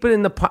could keep it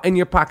in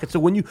your pocket. So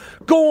when you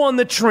go on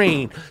the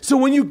train, so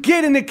when you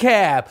get in the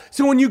cab,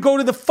 so when you go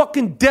to the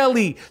fucking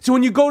deli, so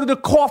when you go to the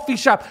coffee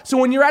shop, so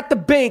when you're at the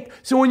bank,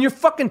 so when you're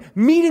fucking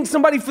meeting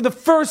somebody for the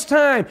first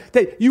time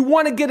that you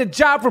want to get a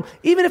job from,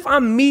 even if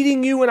I'm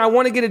meeting you and I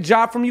want to get a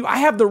job from you, I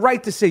have the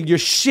right to say your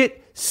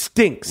shit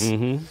stinks.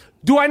 Mm-hmm.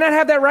 Do I not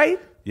have that right?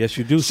 Yes,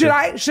 you do. Should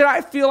I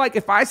feel like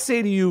if I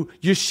say to you,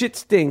 your shit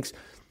stinks,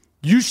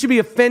 you should be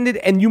offended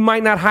and you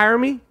might not hire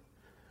me?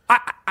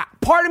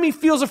 Part of me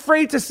feels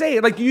afraid to say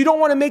it. Like, you don't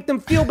want to make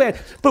them feel bad.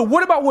 But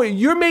what about what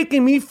you're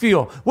making me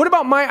feel? What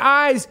about my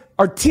eyes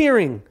are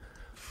tearing?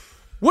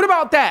 What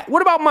about that?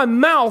 What about my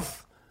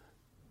mouth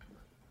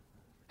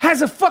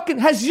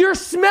has your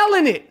smell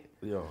in it?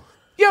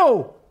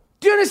 Yo,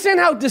 do you understand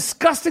how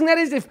disgusting that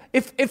is?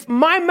 If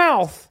my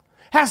mouth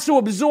has to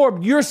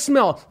absorb your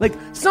smell. Like,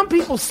 some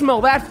people smell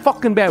that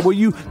fucking bad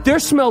where their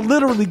smell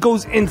literally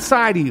goes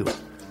inside of you.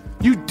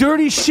 You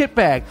dirty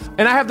shitbag.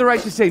 And I have the right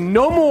to say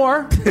no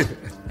more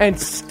and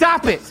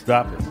stop it.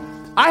 Stop it.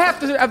 I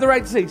have the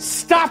right to say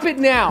stop it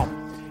now.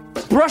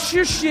 Brush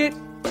your shit,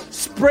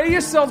 spray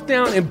yourself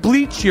down, and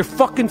bleach your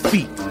fucking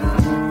feet.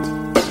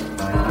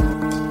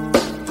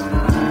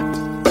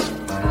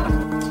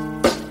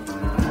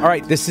 All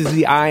right, this is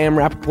the I Am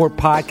Rappaport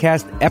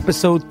podcast,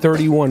 episode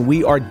 31.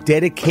 We are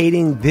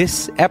dedicating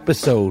this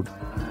episode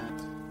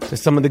to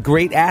some of the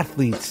great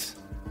athletes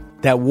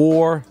that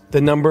wore the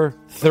number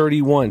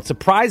 31.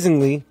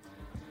 Surprisingly,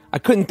 I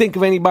couldn't think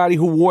of anybody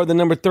who wore the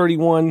number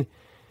 31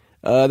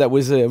 that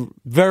was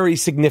very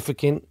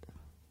significant,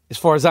 as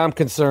far as I'm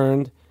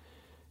concerned,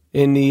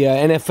 in the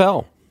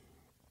NFL.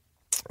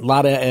 A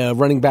lot of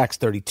running backs,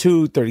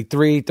 32,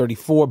 33,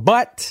 34,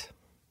 but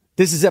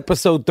this is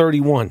episode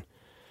 31.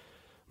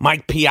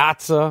 Mike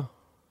Piazza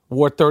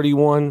wore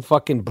 31,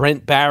 fucking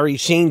Brent Barry,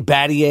 Shane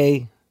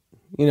Battier,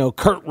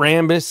 Kurt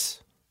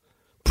Rambis,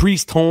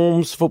 Priest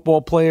Holmes,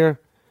 football player.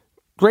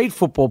 Great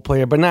football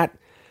player, but not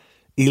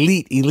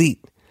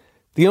elite.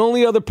 The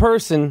only other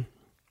person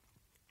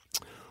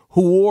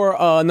who wore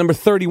number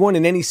 31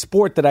 in any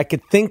sport that I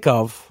could think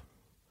of,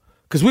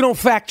 because we don't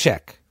fact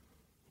check.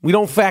 We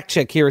don't fact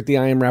check here at the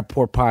I Am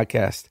Rappaport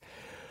podcast,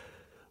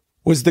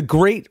 was the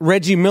great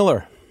Reggie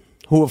Miller,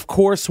 who, of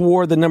course,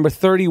 wore the number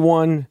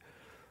 31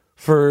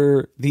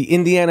 for the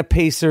Indiana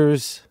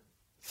Pacers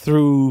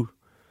through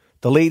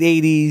the late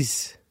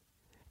 80s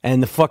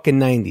and the fucking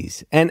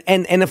 90s. And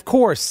of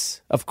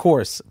course,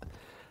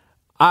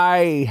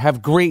 I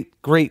have great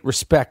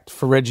respect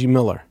for Reggie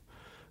Miller,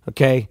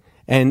 okay?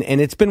 And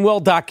it's been well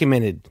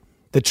documented,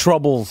 the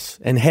troubles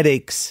and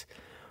headaches,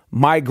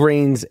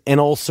 migraines and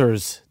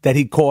ulcers that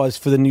he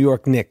caused for the New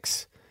York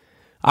Knicks.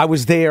 I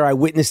was there. I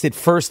witnessed it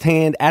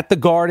firsthand at the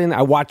Garden.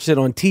 I watched it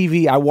on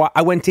TV.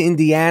 I went to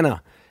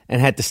Indiana and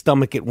had to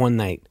stomach it one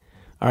night.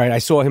 All right, I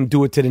saw him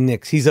do it to the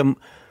Knicks. He's a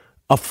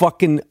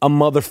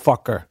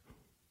motherfucker.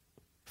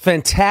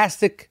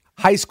 Fantastic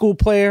high school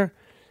player,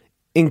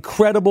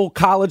 incredible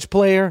college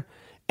player,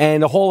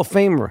 and a Hall of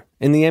Famer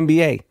in the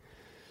NBA.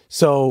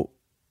 So,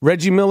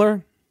 Reggie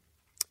Miller,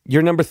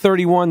 you're number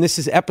 31. This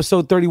is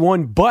episode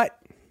 31, but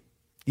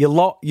you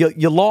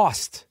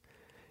lost.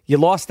 You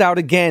lost out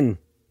again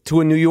to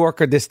a New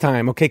Yorker this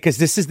time, okay? Because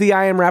this is the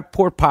I Am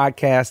Rappaport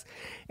podcast,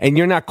 and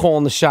you're not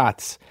calling the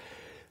shots.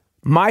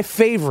 My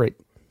favorite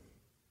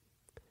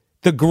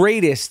the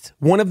greatest,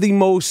 one of the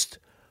most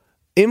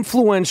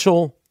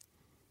influential,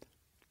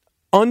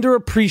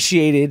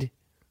 underappreciated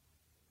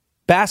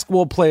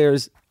basketball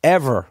players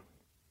ever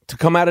to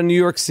come out of New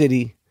York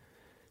City.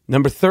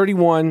 Number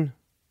 31,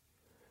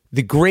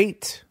 the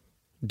great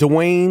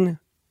Dwayne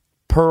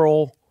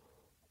Pearl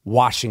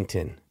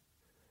Washington.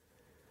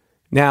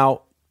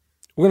 Now,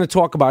 we're going to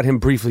talk about him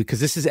briefly because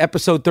this is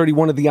episode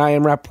 31 of the I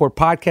Am Rapaport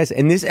podcast,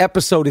 and this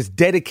episode is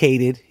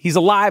dedicated, he's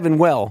alive and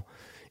well,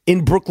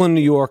 in Brooklyn,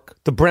 New York,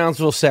 the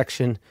Brownsville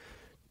section.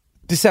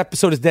 This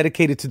episode is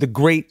dedicated to the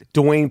great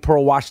Dwayne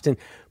Pearl Washington.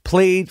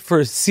 Played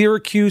for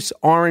Syracuse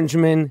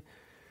Orangemen,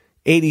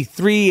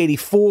 83,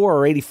 84,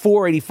 or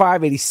 84,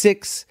 85,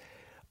 86.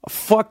 A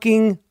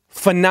fucking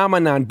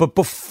phenomenon. But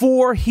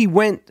before he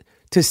went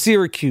to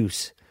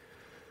Syracuse,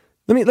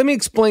 let me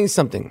explain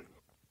something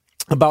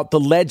about the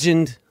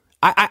legend.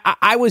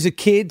 I was a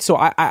kid, so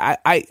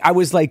I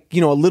was like, a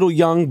little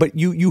young, but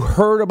you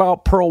heard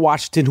about Pearl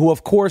Washington, who,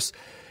 of course,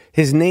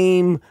 his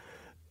name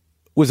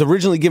was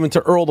originally given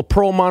to Earl the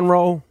Pearl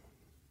Monroe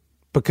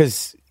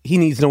because he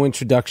needs no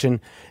introduction.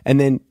 And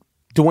then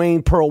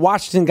Dwayne Pearl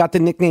Washington got the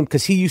nickname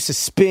because he used to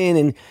spin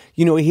and,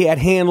 he had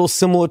handles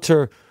similar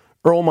to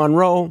Earl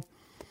Monroe.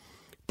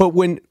 But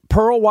when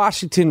Pearl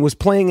Washington was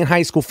playing in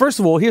high school, first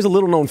of all, here's a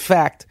little known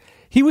fact.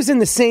 He was in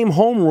the same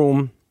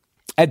homeroom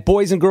at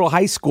Boys and Girl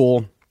High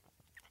School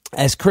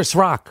as Chris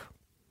Rock.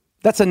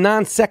 That's a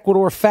non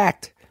sequitur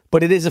fact,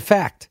 but it is a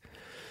fact.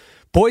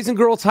 Boys and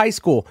Girls High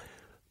School.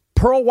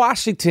 Pearl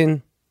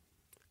Washington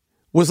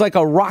was like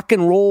a rock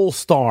and roll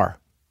star.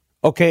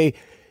 Okay,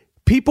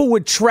 people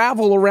would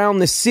travel around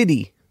the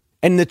city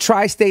and the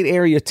tri-state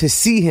area to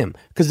see him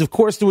because, of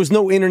course, there was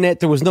no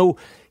internet, there was no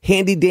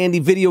handy-dandy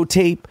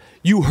videotape.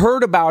 You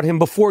heard about him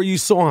before you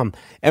saw him.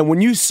 And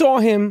when you saw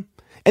him,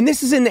 and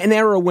this is in an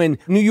era when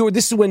New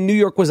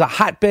York was a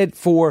hotbed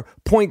for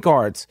point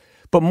guards.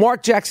 But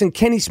Mark Jackson,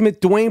 Kenny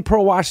Smith, Dwayne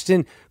Pearl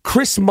Washington,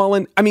 Chris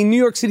Mullin. I mean,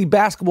 New York City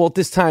basketball at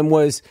this time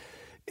was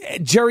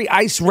Jerry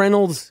Ice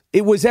Reynolds.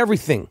 It was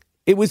everything.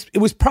 It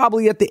was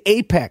probably at the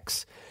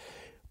apex.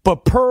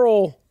 But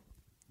Pearl,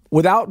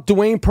 without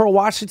Dwayne Pearl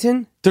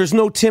Washington, there's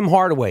no Tim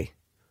Hardaway.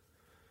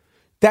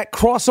 That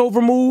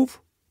crossover move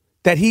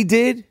that he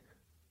did,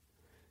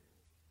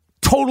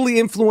 totally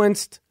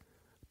influenced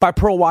by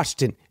Pearl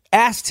Washington.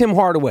 Ask Tim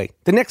Hardaway.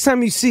 The next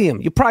time you see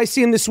him, you probably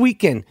see him this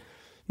weekend,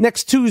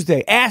 next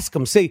Tuesday. Ask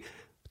him. Say,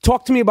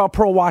 talk to me about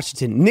Pearl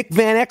Washington. Nick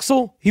Van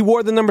Exel, he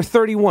wore the number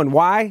 31.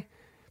 Why?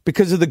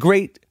 Because of the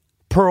great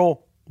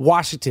Pearl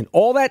Washington.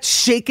 All that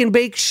shake and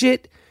bake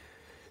shit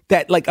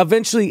that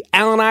eventually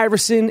Allen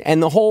Iverson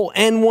and the whole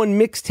N1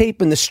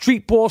 mixtape and the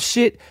street ball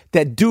shit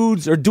that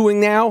dudes are doing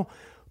now,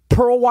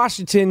 Pearl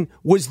Washington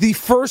was the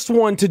first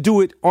one to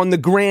do it on the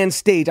grand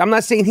stage. I'm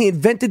not saying he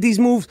invented these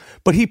moves,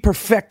 but he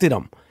perfected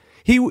them.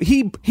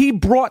 He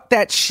brought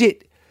that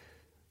shit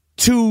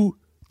to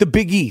the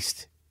Big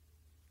East.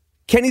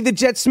 Kenny the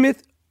Jet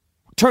Smith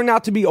turned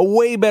out to be a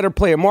way better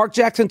player. Mark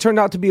Jackson turned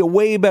out to be a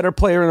way better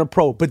player in a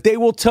pro. But they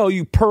will tell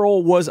you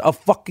Pearl was a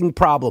fucking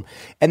problem.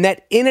 And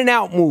that in and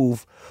out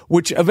move,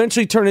 which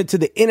eventually turned into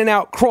the in and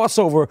out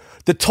crossover,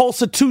 the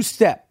Tulsa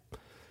two-step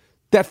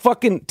that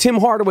fucking Tim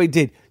Hardaway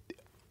did.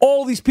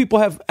 All these people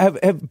have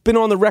been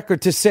on the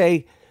record to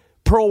say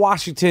Pearl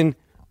Washington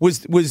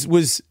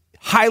was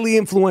highly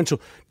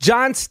influential.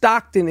 John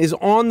Stockton is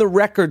on the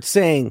record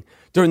saying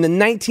during the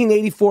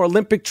 1984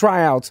 Olympic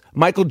tryouts,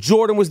 Michael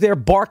Jordan was there,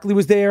 Barkley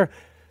was there,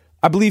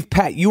 I believe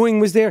Pat Ewing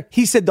was there.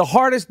 He said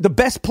the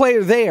best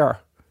player there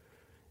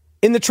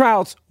in the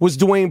tryouts was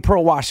Dwayne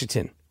Pearl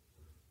Washington.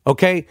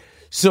 Okay?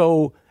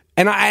 So,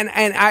 and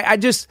I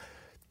just,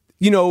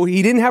 he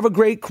didn't have a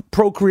great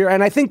pro career.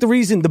 And I think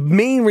the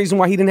main reason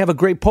why he didn't have a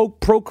great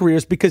pro career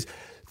is because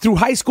through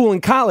high school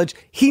and college,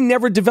 he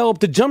never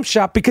developed a jump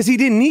shot because he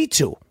didn't need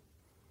to.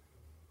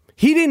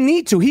 He didn't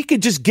need to. He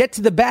could just get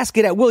to the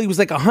basket at will. He was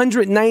like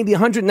 190,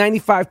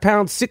 195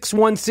 pounds,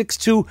 6'1",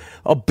 6'2",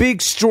 a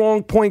big,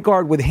 strong point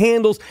guard with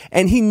handles,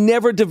 and he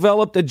never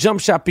developed a jump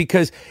shot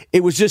because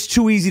it was just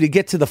too easy to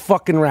get to the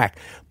fucking rack.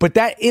 But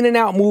that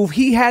in-and-out move,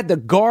 he had the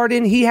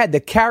Garden, he had the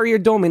Carrier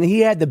Dome, and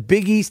he had the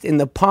Big East in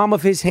the palm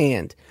of his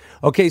hand.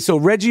 Okay, so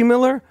Reggie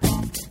Miller,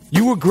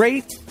 you were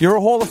great. You're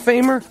a Hall of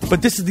Famer,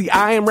 but this is the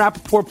I Am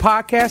Rapaport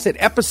podcast, and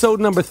episode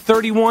number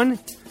 31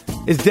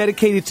 is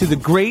dedicated to the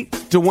great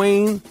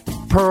Dwayne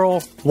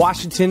Pearl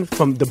Washington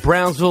from the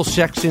Brownsville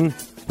section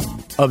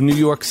of New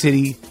York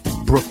City,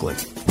 Brooklyn.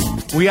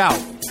 We out.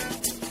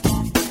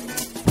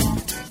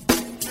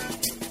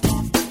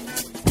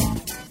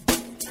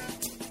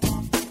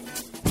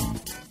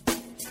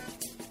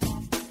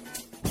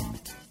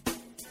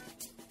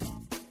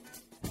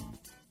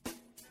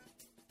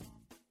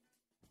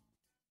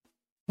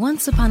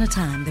 Once upon a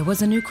time, there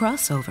was a new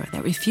crossover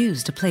that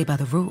refused to play by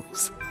the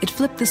rules. It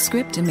flipped the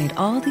script and made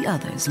all the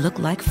others look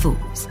like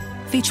fools.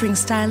 Featuring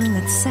styling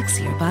that's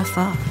sexier by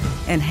far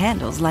and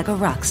handles like a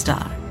rock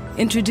star.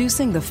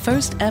 Introducing the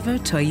first ever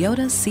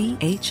Toyota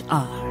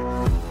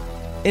CHR.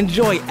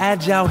 Enjoy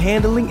agile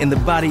handling in the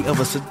body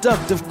of a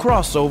seductive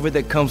crossover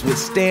that comes with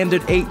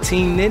standard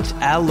 18-inch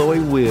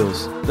alloy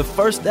wheels. The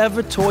first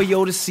ever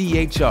Toyota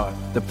CHR,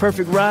 the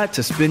perfect ride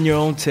to spin your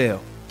own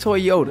tail.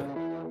 Toyota,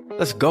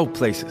 let's go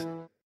places.